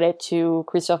credit to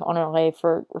Christophe Honoré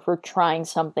for trying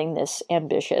something this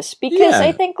ambitious, because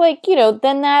I think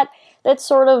then that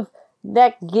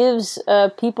gives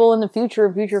people in the future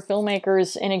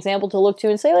filmmakers an example to look to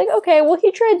and say, like, okay, well, he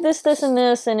tried this and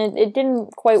this, and it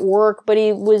didn't quite work, but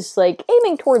he was like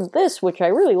aiming toward this, which I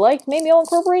really liked. Maybe I'll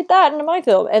incorporate that into my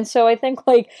film. And so I think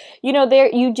there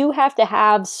you do have to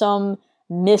have some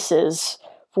misses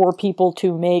for people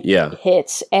to make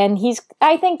hits. And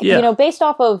I think based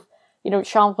off of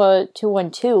Chambre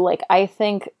 212, like I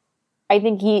think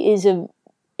he is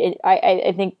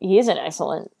I think he is an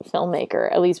excellent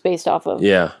filmmaker, at least based off of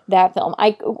that film.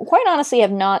 I quite honestly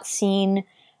have not seen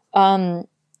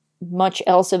much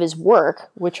else of his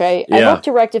work, which I hope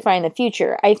to rectify in the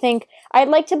future. I think I'd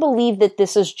like to believe that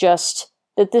this is just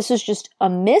a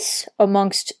miss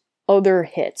amongst other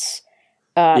hits.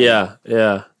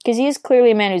 Because he is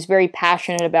clearly a man who's very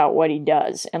passionate about what he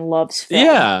does and loves film.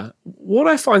 Yeah. What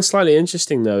I find slightly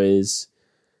interesting, though, is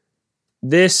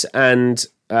this and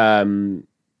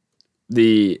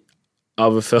the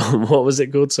other film. What was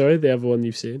it called? Sorry, the other one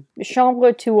you've seen?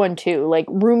 Chambre 212. Like,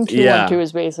 Room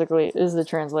 212 is the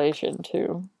translation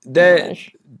to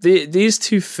English. These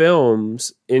two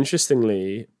films,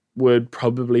 interestingly, would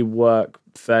probably work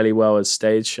fairly well as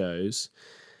stage shows.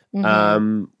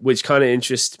 Which kind of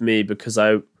interests me, because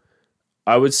I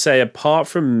would say, apart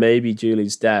from maybe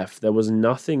Julie's death, there was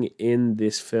nothing in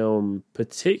this film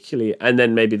particularly, and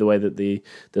then maybe the way that the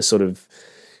sort of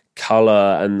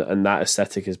color and that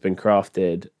aesthetic has been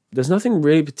crafted, there's nothing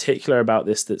really particular about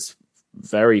this that's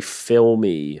very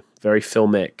filmy, very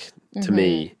filmic to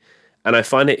me. And I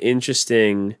find it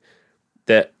interesting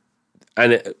that,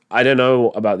 I don't know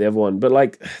about the other one, but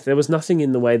like there was nothing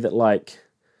in the way that, like,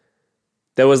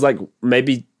 there was like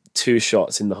maybe 2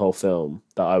 shots in the whole film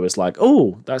that I was like,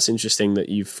 oh, that's interesting that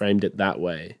you framed it that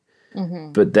way.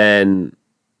 But then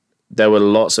there were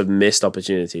lots of missed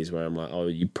opportunities where I'm like, oh,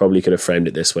 you probably could have framed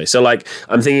it this way. So like,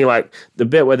 I'm thinking like the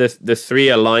bit where the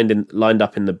three are lined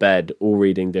up in the bed, all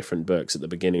reading different books at the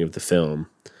beginning of the film.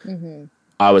 Mm-hmm.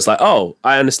 I was like, oh,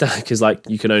 I understand, because like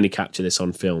you can only capture this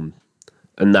on film,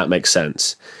 and that makes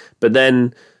sense. But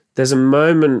then there's a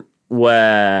moment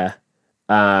where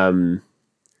at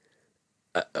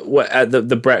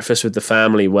the breakfast with the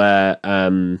family where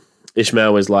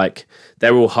Ishmael was like,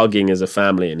 they're all hugging as a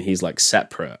family and he's like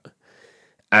separate.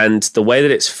 And the way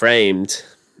that it's framed,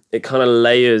 it kind of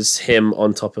layers him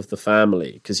on top of the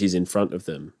family because he's in front of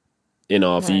them in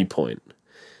our viewpoint.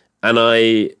 And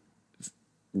I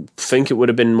think it would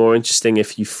have been more interesting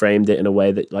if you framed it in a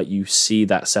way that like you see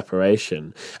that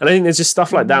separation. And I think there's just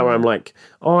stuff like that where I'm like,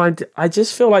 oh, I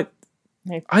just feel like,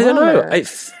 I don't know.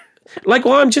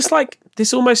 I'm just like,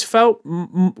 this almost felt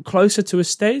closer to a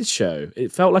stage show.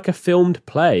 It felt like a filmed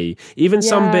play. Even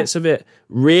some bits of it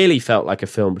really felt like a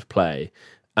filmed play.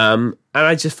 And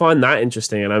I just find that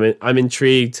interesting. And I'm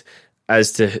intrigued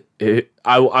as to,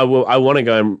 I want to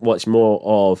go and watch more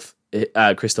of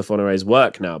Christophe Honoré's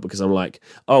work now, because I'm like,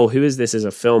 oh, who is this as a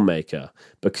filmmaker?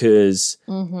 Because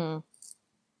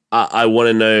I want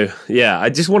to know. Yeah, I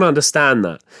just want to understand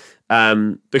that.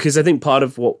 Because I think part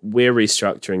of what we're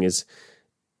restructuring is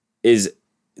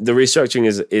the restructuring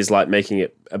is like making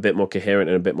it a bit more coherent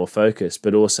and a bit more focused,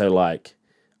 but also like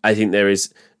I think there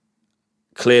is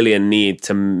clearly a need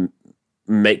to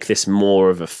make this more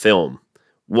of a film.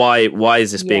 Why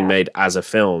is this being made as a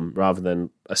film rather than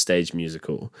a stage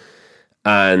musical?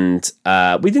 And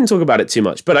we didn't talk about it too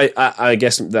much, but I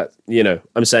guess that, you know,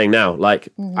 I'm saying now, like,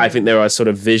 I think there are sort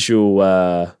of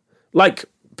visual, like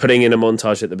putting in a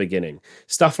montage at the beginning,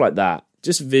 stuff like that,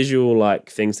 just visual, like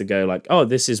things to go like, oh,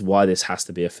 this is why this has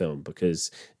to be a film,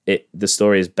 because the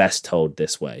story is best told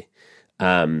this way.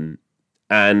 And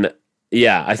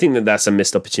yeah, I think that's a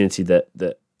missed opportunity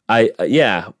that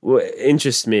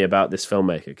interests me about this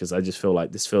filmmaker, because I just feel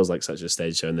like this feels like such a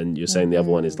stage show. And then you're saying the other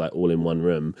one is like all in one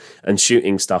room, and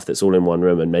shooting stuff that's all in one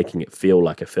room and making it feel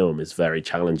like a film is very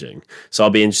challenging. So I'll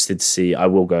be interested to see, I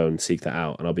will go and seek that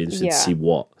out, and I'll be interested to see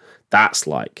what that's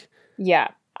like. Yeah.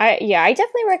 I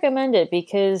definitely recommend it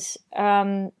because,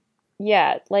 like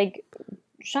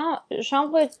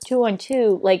Chambre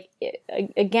 212, like,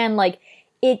 again, like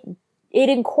it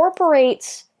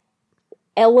incorporates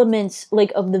elements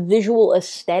like of the visual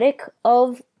aesthetic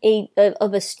of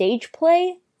a stage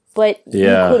play, but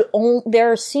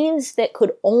there are scenes that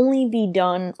could only be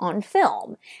done on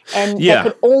film, and that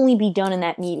could only be done in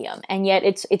that medium, and yet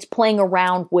it's playing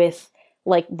around with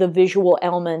like the visual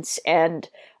elements and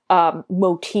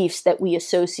motifs that we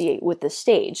associate with the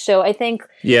stage. So I think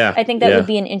that would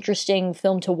be an interesting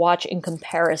film to watch in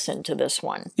comparison to this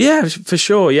one. Yeah, for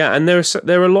sure. Yeah, and there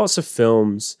are lots of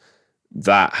films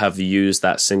that have used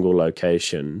that single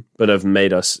location, but have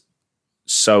made us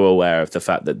so aware of the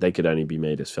fact that they could only be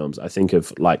made as films. I think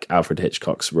of like Alfred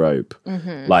Hitchcock's Rope,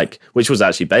 like, which was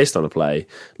actually based on a play.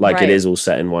 Like, it is all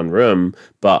set in one room,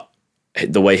 but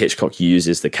the way Hitchcock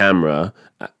uses the camera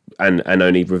and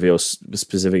only reveals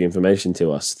specific information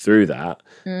to us through that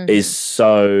is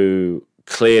so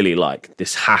clearly like,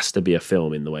 this has to be a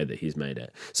film in the way that he's made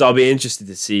it. So I'll be interested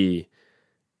to see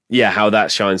how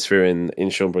that shines through in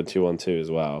Chambre 212 as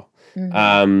well.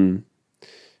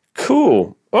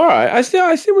 Cool. All right. I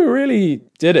think we really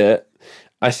did it.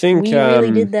 I think we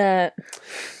really did that.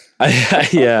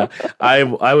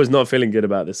 I was not feeling good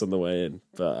about this on the way in,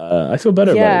 but I feel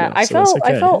better about it now, I felt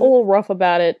a little rough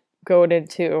about it going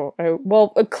into.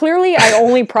 Clearly I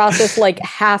only processed like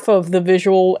half of the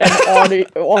visual and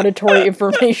auditory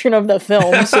information of the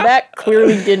film, so that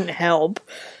clearly didn't help.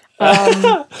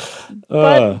 But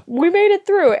we made it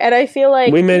through, and I feel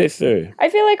like we made it through. I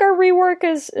feel like our rework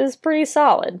is pretty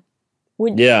solid.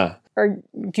 Or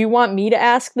do you want me to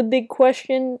ask the big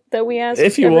question that we ask?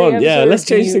 If you want, let's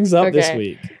change things up this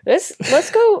week.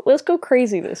 Let's go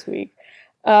crazy this week.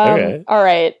 Okay. All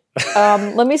right.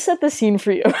 Let me set the scene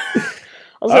for you.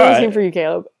 I'll set the scene for you,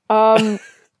 Caleb.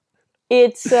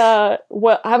 It's now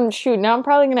I'm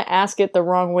probably gonna ask it the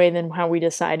wrong way than how we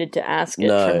decided to ask it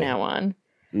from now on.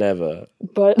 Never.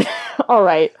 But all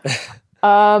right.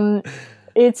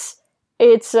 It's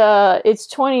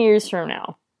 20 years from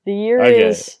now. The year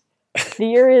is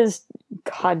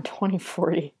God,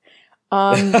 2040.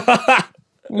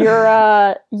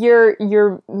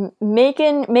 You're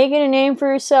making a name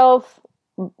for yourself,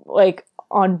 like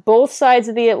on both sides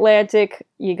of the Atlantic.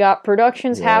 You got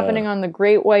productions happening on the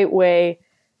Great White Way,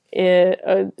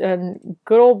 and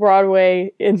good old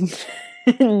Broadway in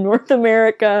North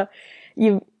America.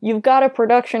 You've got a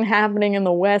production happening in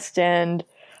the West End.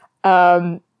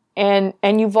 and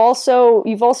you've also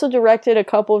directed a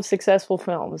couple of successful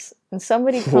films. And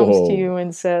somebody comes to you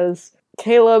and says,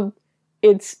 "Caleb,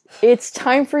 it's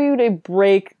time for you to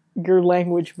break your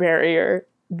language barrier.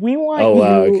 We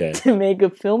want you to make a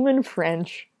film in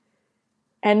French.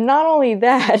 And not only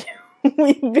that,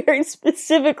 we very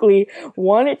specifically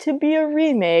want it to be a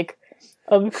remake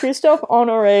of Christophe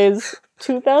Honoré's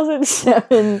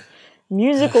 2007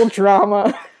 musical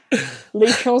drama,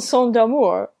 Les Chansons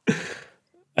d'Amour."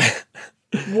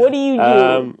 What do you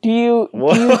do? Do you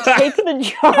take the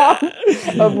job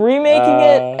of remaking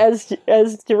it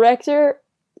as director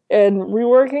and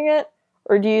reworking it?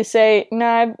 Or do you say,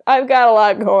 "Nah, I've got a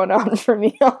lot going on for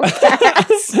me on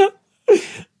pass"?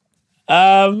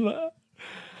 I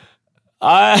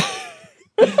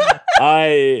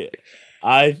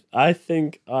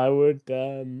think I would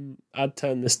I'd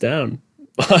turn this down.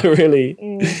 I really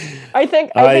I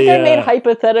think I made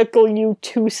hypothetical you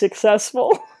too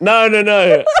successful.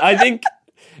 No. I think,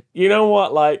 you know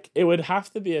what, like, it would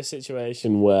have to be a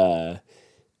situation where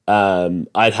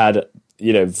I'd had,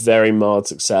 very mild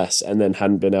success and then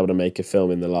hadn't been able to make a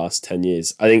film in the last 10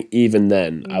 years. I think even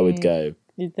then I would go,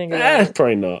 You'd think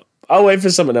probably not. I'll wait for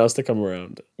someone else to come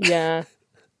around. Yeah.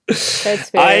 That's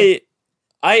fair.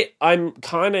 I'm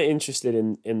kind of interested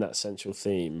in that central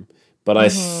theme, but I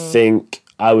think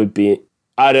I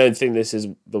don't think this is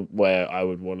the way I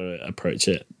would want to approach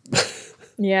it.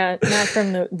 Yeah, not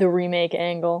from the remake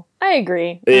angle. I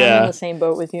agree. Yeah. I'm in the same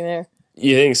boat with you there.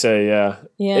 You think so? Yeah.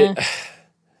 Yeah.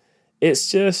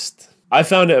 It's just, I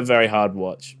found it a very hard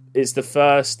watch. It's the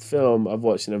first film I've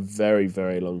watched in a very,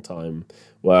 very long time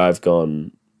where I've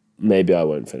gone, maybe I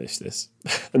won't finish this.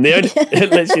 And the only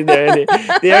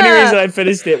reason I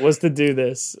finished it was to do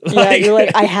this. Yeah, you're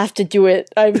like, I have to do it.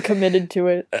 I've committed to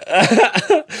it.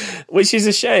 Which is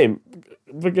a shame,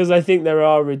 because I think there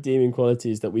are redeeming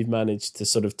qualities that we've managed to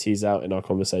sort of tease out in our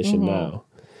conversation now.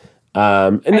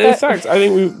 And in fact, I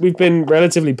think we've been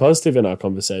relatively positive in our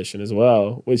conversation as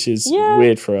well, which is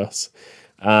weird for us.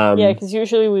 Yeah, because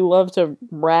usually we love to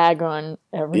rag on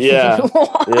everything we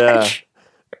watch.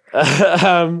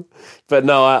 Yeah. But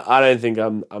no, I don't think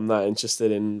I'm that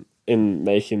interested in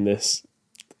making this,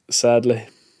 sadly.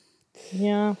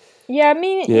 Yeah. Yeah,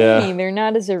 me neither,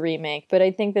 not as a remake, but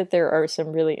I think that there are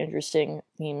some really interesting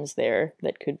themes there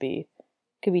that could be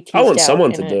teased out. I want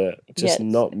someone to do it, just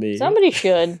not me. Somebody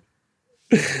should.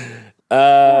 All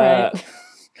right.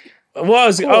 What I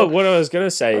was going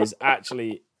to say is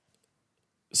actually,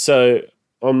 so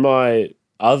on my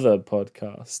other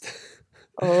podcast,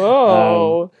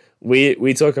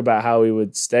 we talk about how we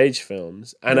would stage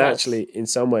films, and actually, in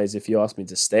some ways, if you asked me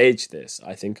to stage this,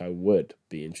 I think I would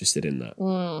be interested in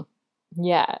that.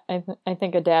 Yeah, I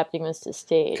think adapting this to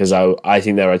stage, because I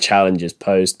think there are challenges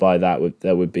posed by that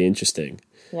would be interesting.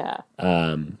 Yeah.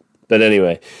 But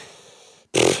anyway,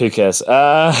 who cares?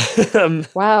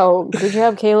 Wow, good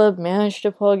job, Caleb. Managed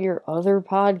to plug your other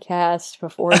podcast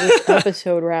before this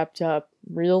episode wrapped up.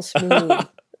 Real smooth.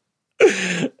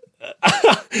 I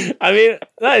mean,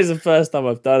 that is the first time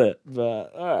I've done it,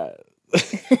 but all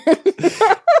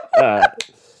right.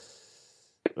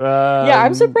 Yeah,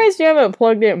 I'm surprised you haven't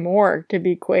plugged it more, to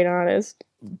be quite honest.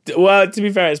 Well, to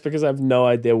be fair, it's because I have no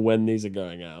idea when these are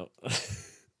going out.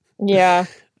 Yeah.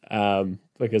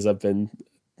 Because I've been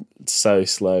so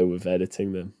slow with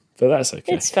editing them, but that's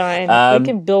okay. It's fine. We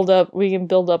can build up hype. We can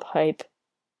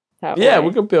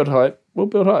build hype. We'll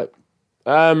build hype.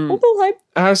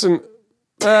 Harrison,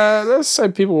 let's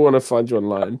say people want to find you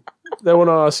online. They want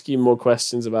to ask you more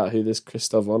questions about who this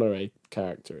Christophe Honoré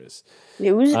character is.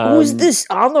 Yeah, who's this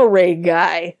Honoré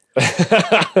guy?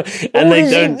 And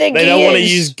they don't want to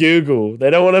use Google. They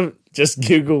don't want to just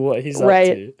Google what he's up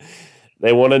to.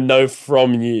 They want to know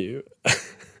from you.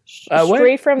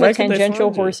 Straight from the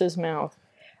tangential horse's mouth.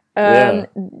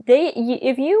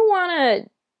 If you want to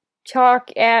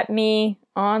talk at me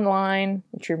online,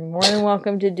 which you're more than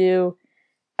welcome to do,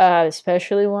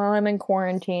 especially while I'm in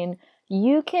quarantine,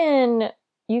 you can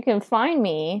find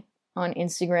me on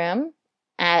Instagram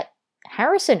at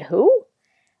Harrison Who,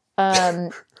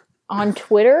 on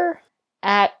Twitter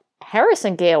at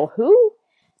Harrison Gale Who,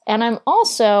 and I'm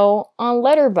also on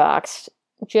Letterboxd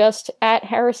just at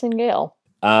Harrison Gale.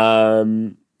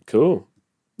 Cool.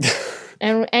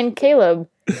 And Caleb,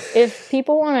 if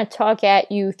people want to talk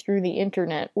at you through the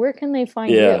internet, where can they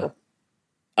find you?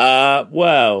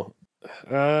 Well,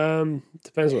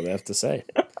 depends what they have to say.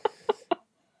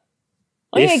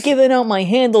 I ain't giving out my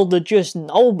handle to just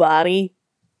nobody.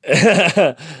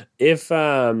 If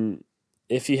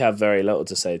you have very little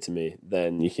to say to me,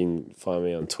 then you can find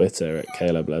me on Twitter at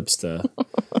Caleb Lebster.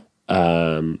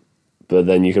 But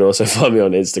then you can also find me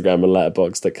on Instagram and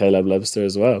Letterboxd at Caleb Lebster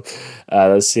as well.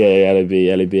 That's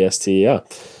CALEBLEBSTER.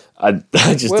 I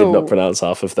just did not pronounce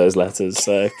half of those letters,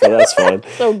 but that's fine.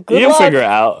 So good You'll luck. figure it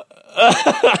out.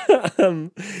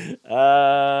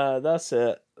 That's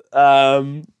it.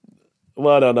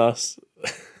 Well done us.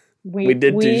 We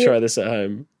did try this at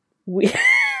home. We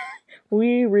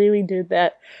we really did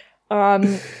that.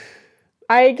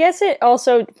 I guess it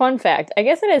also, fun fact, I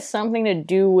guess it has something to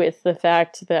do with the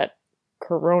fact that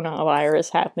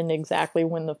coronavirus happened exactly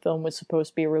when the film was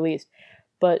supposed to be released.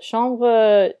 But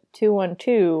Chambre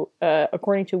 212,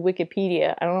 according to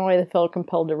Wikipedia, I don't know why they felt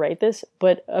compelled to write this,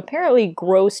 but apparently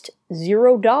grossed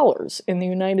 $0 in the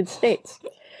United States.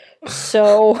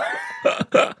 So...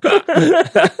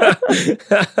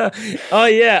 Oh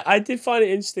yeah, I did find it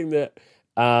interesting that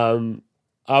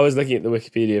I was looking at the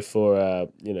Wikipedia for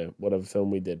whatever film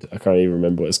we did. I can't even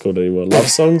remember what it's called anymore. Love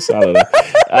Songs? I don't know.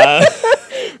 I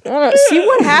don't know. See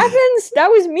what happens? That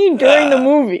was me during the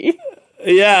movie.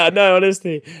 Yeah, no,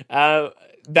 honestly.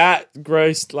 That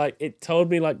grossed, like, it told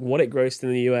me, like, what it grossed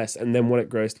in the US and then what it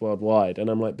grossed worldwide. And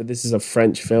I'm like, but this is a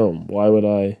French film. Why would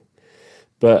I?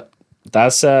 But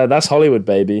that's Hollywood,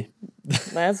 baby.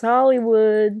 That's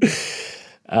Hollywood.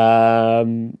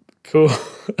 Cool.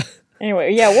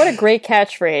 Anyway, yeah, what a great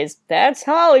catchphrase. That's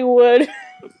Hollywood.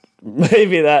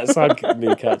 Maybe that's our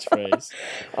new catchphrase.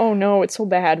 Oh no, it's so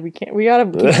bad. We gotta keep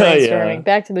brainstorming. Yeah.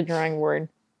 Back to the drawing board.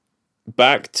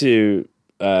 Back to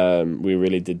we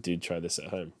really did try this at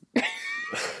home.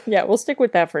 Yeah, we'll stick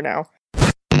with that for now.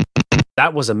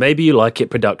 That was a Maybe You Like It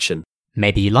production.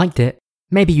 Maybe you liked it,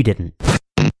 maybe you didn't.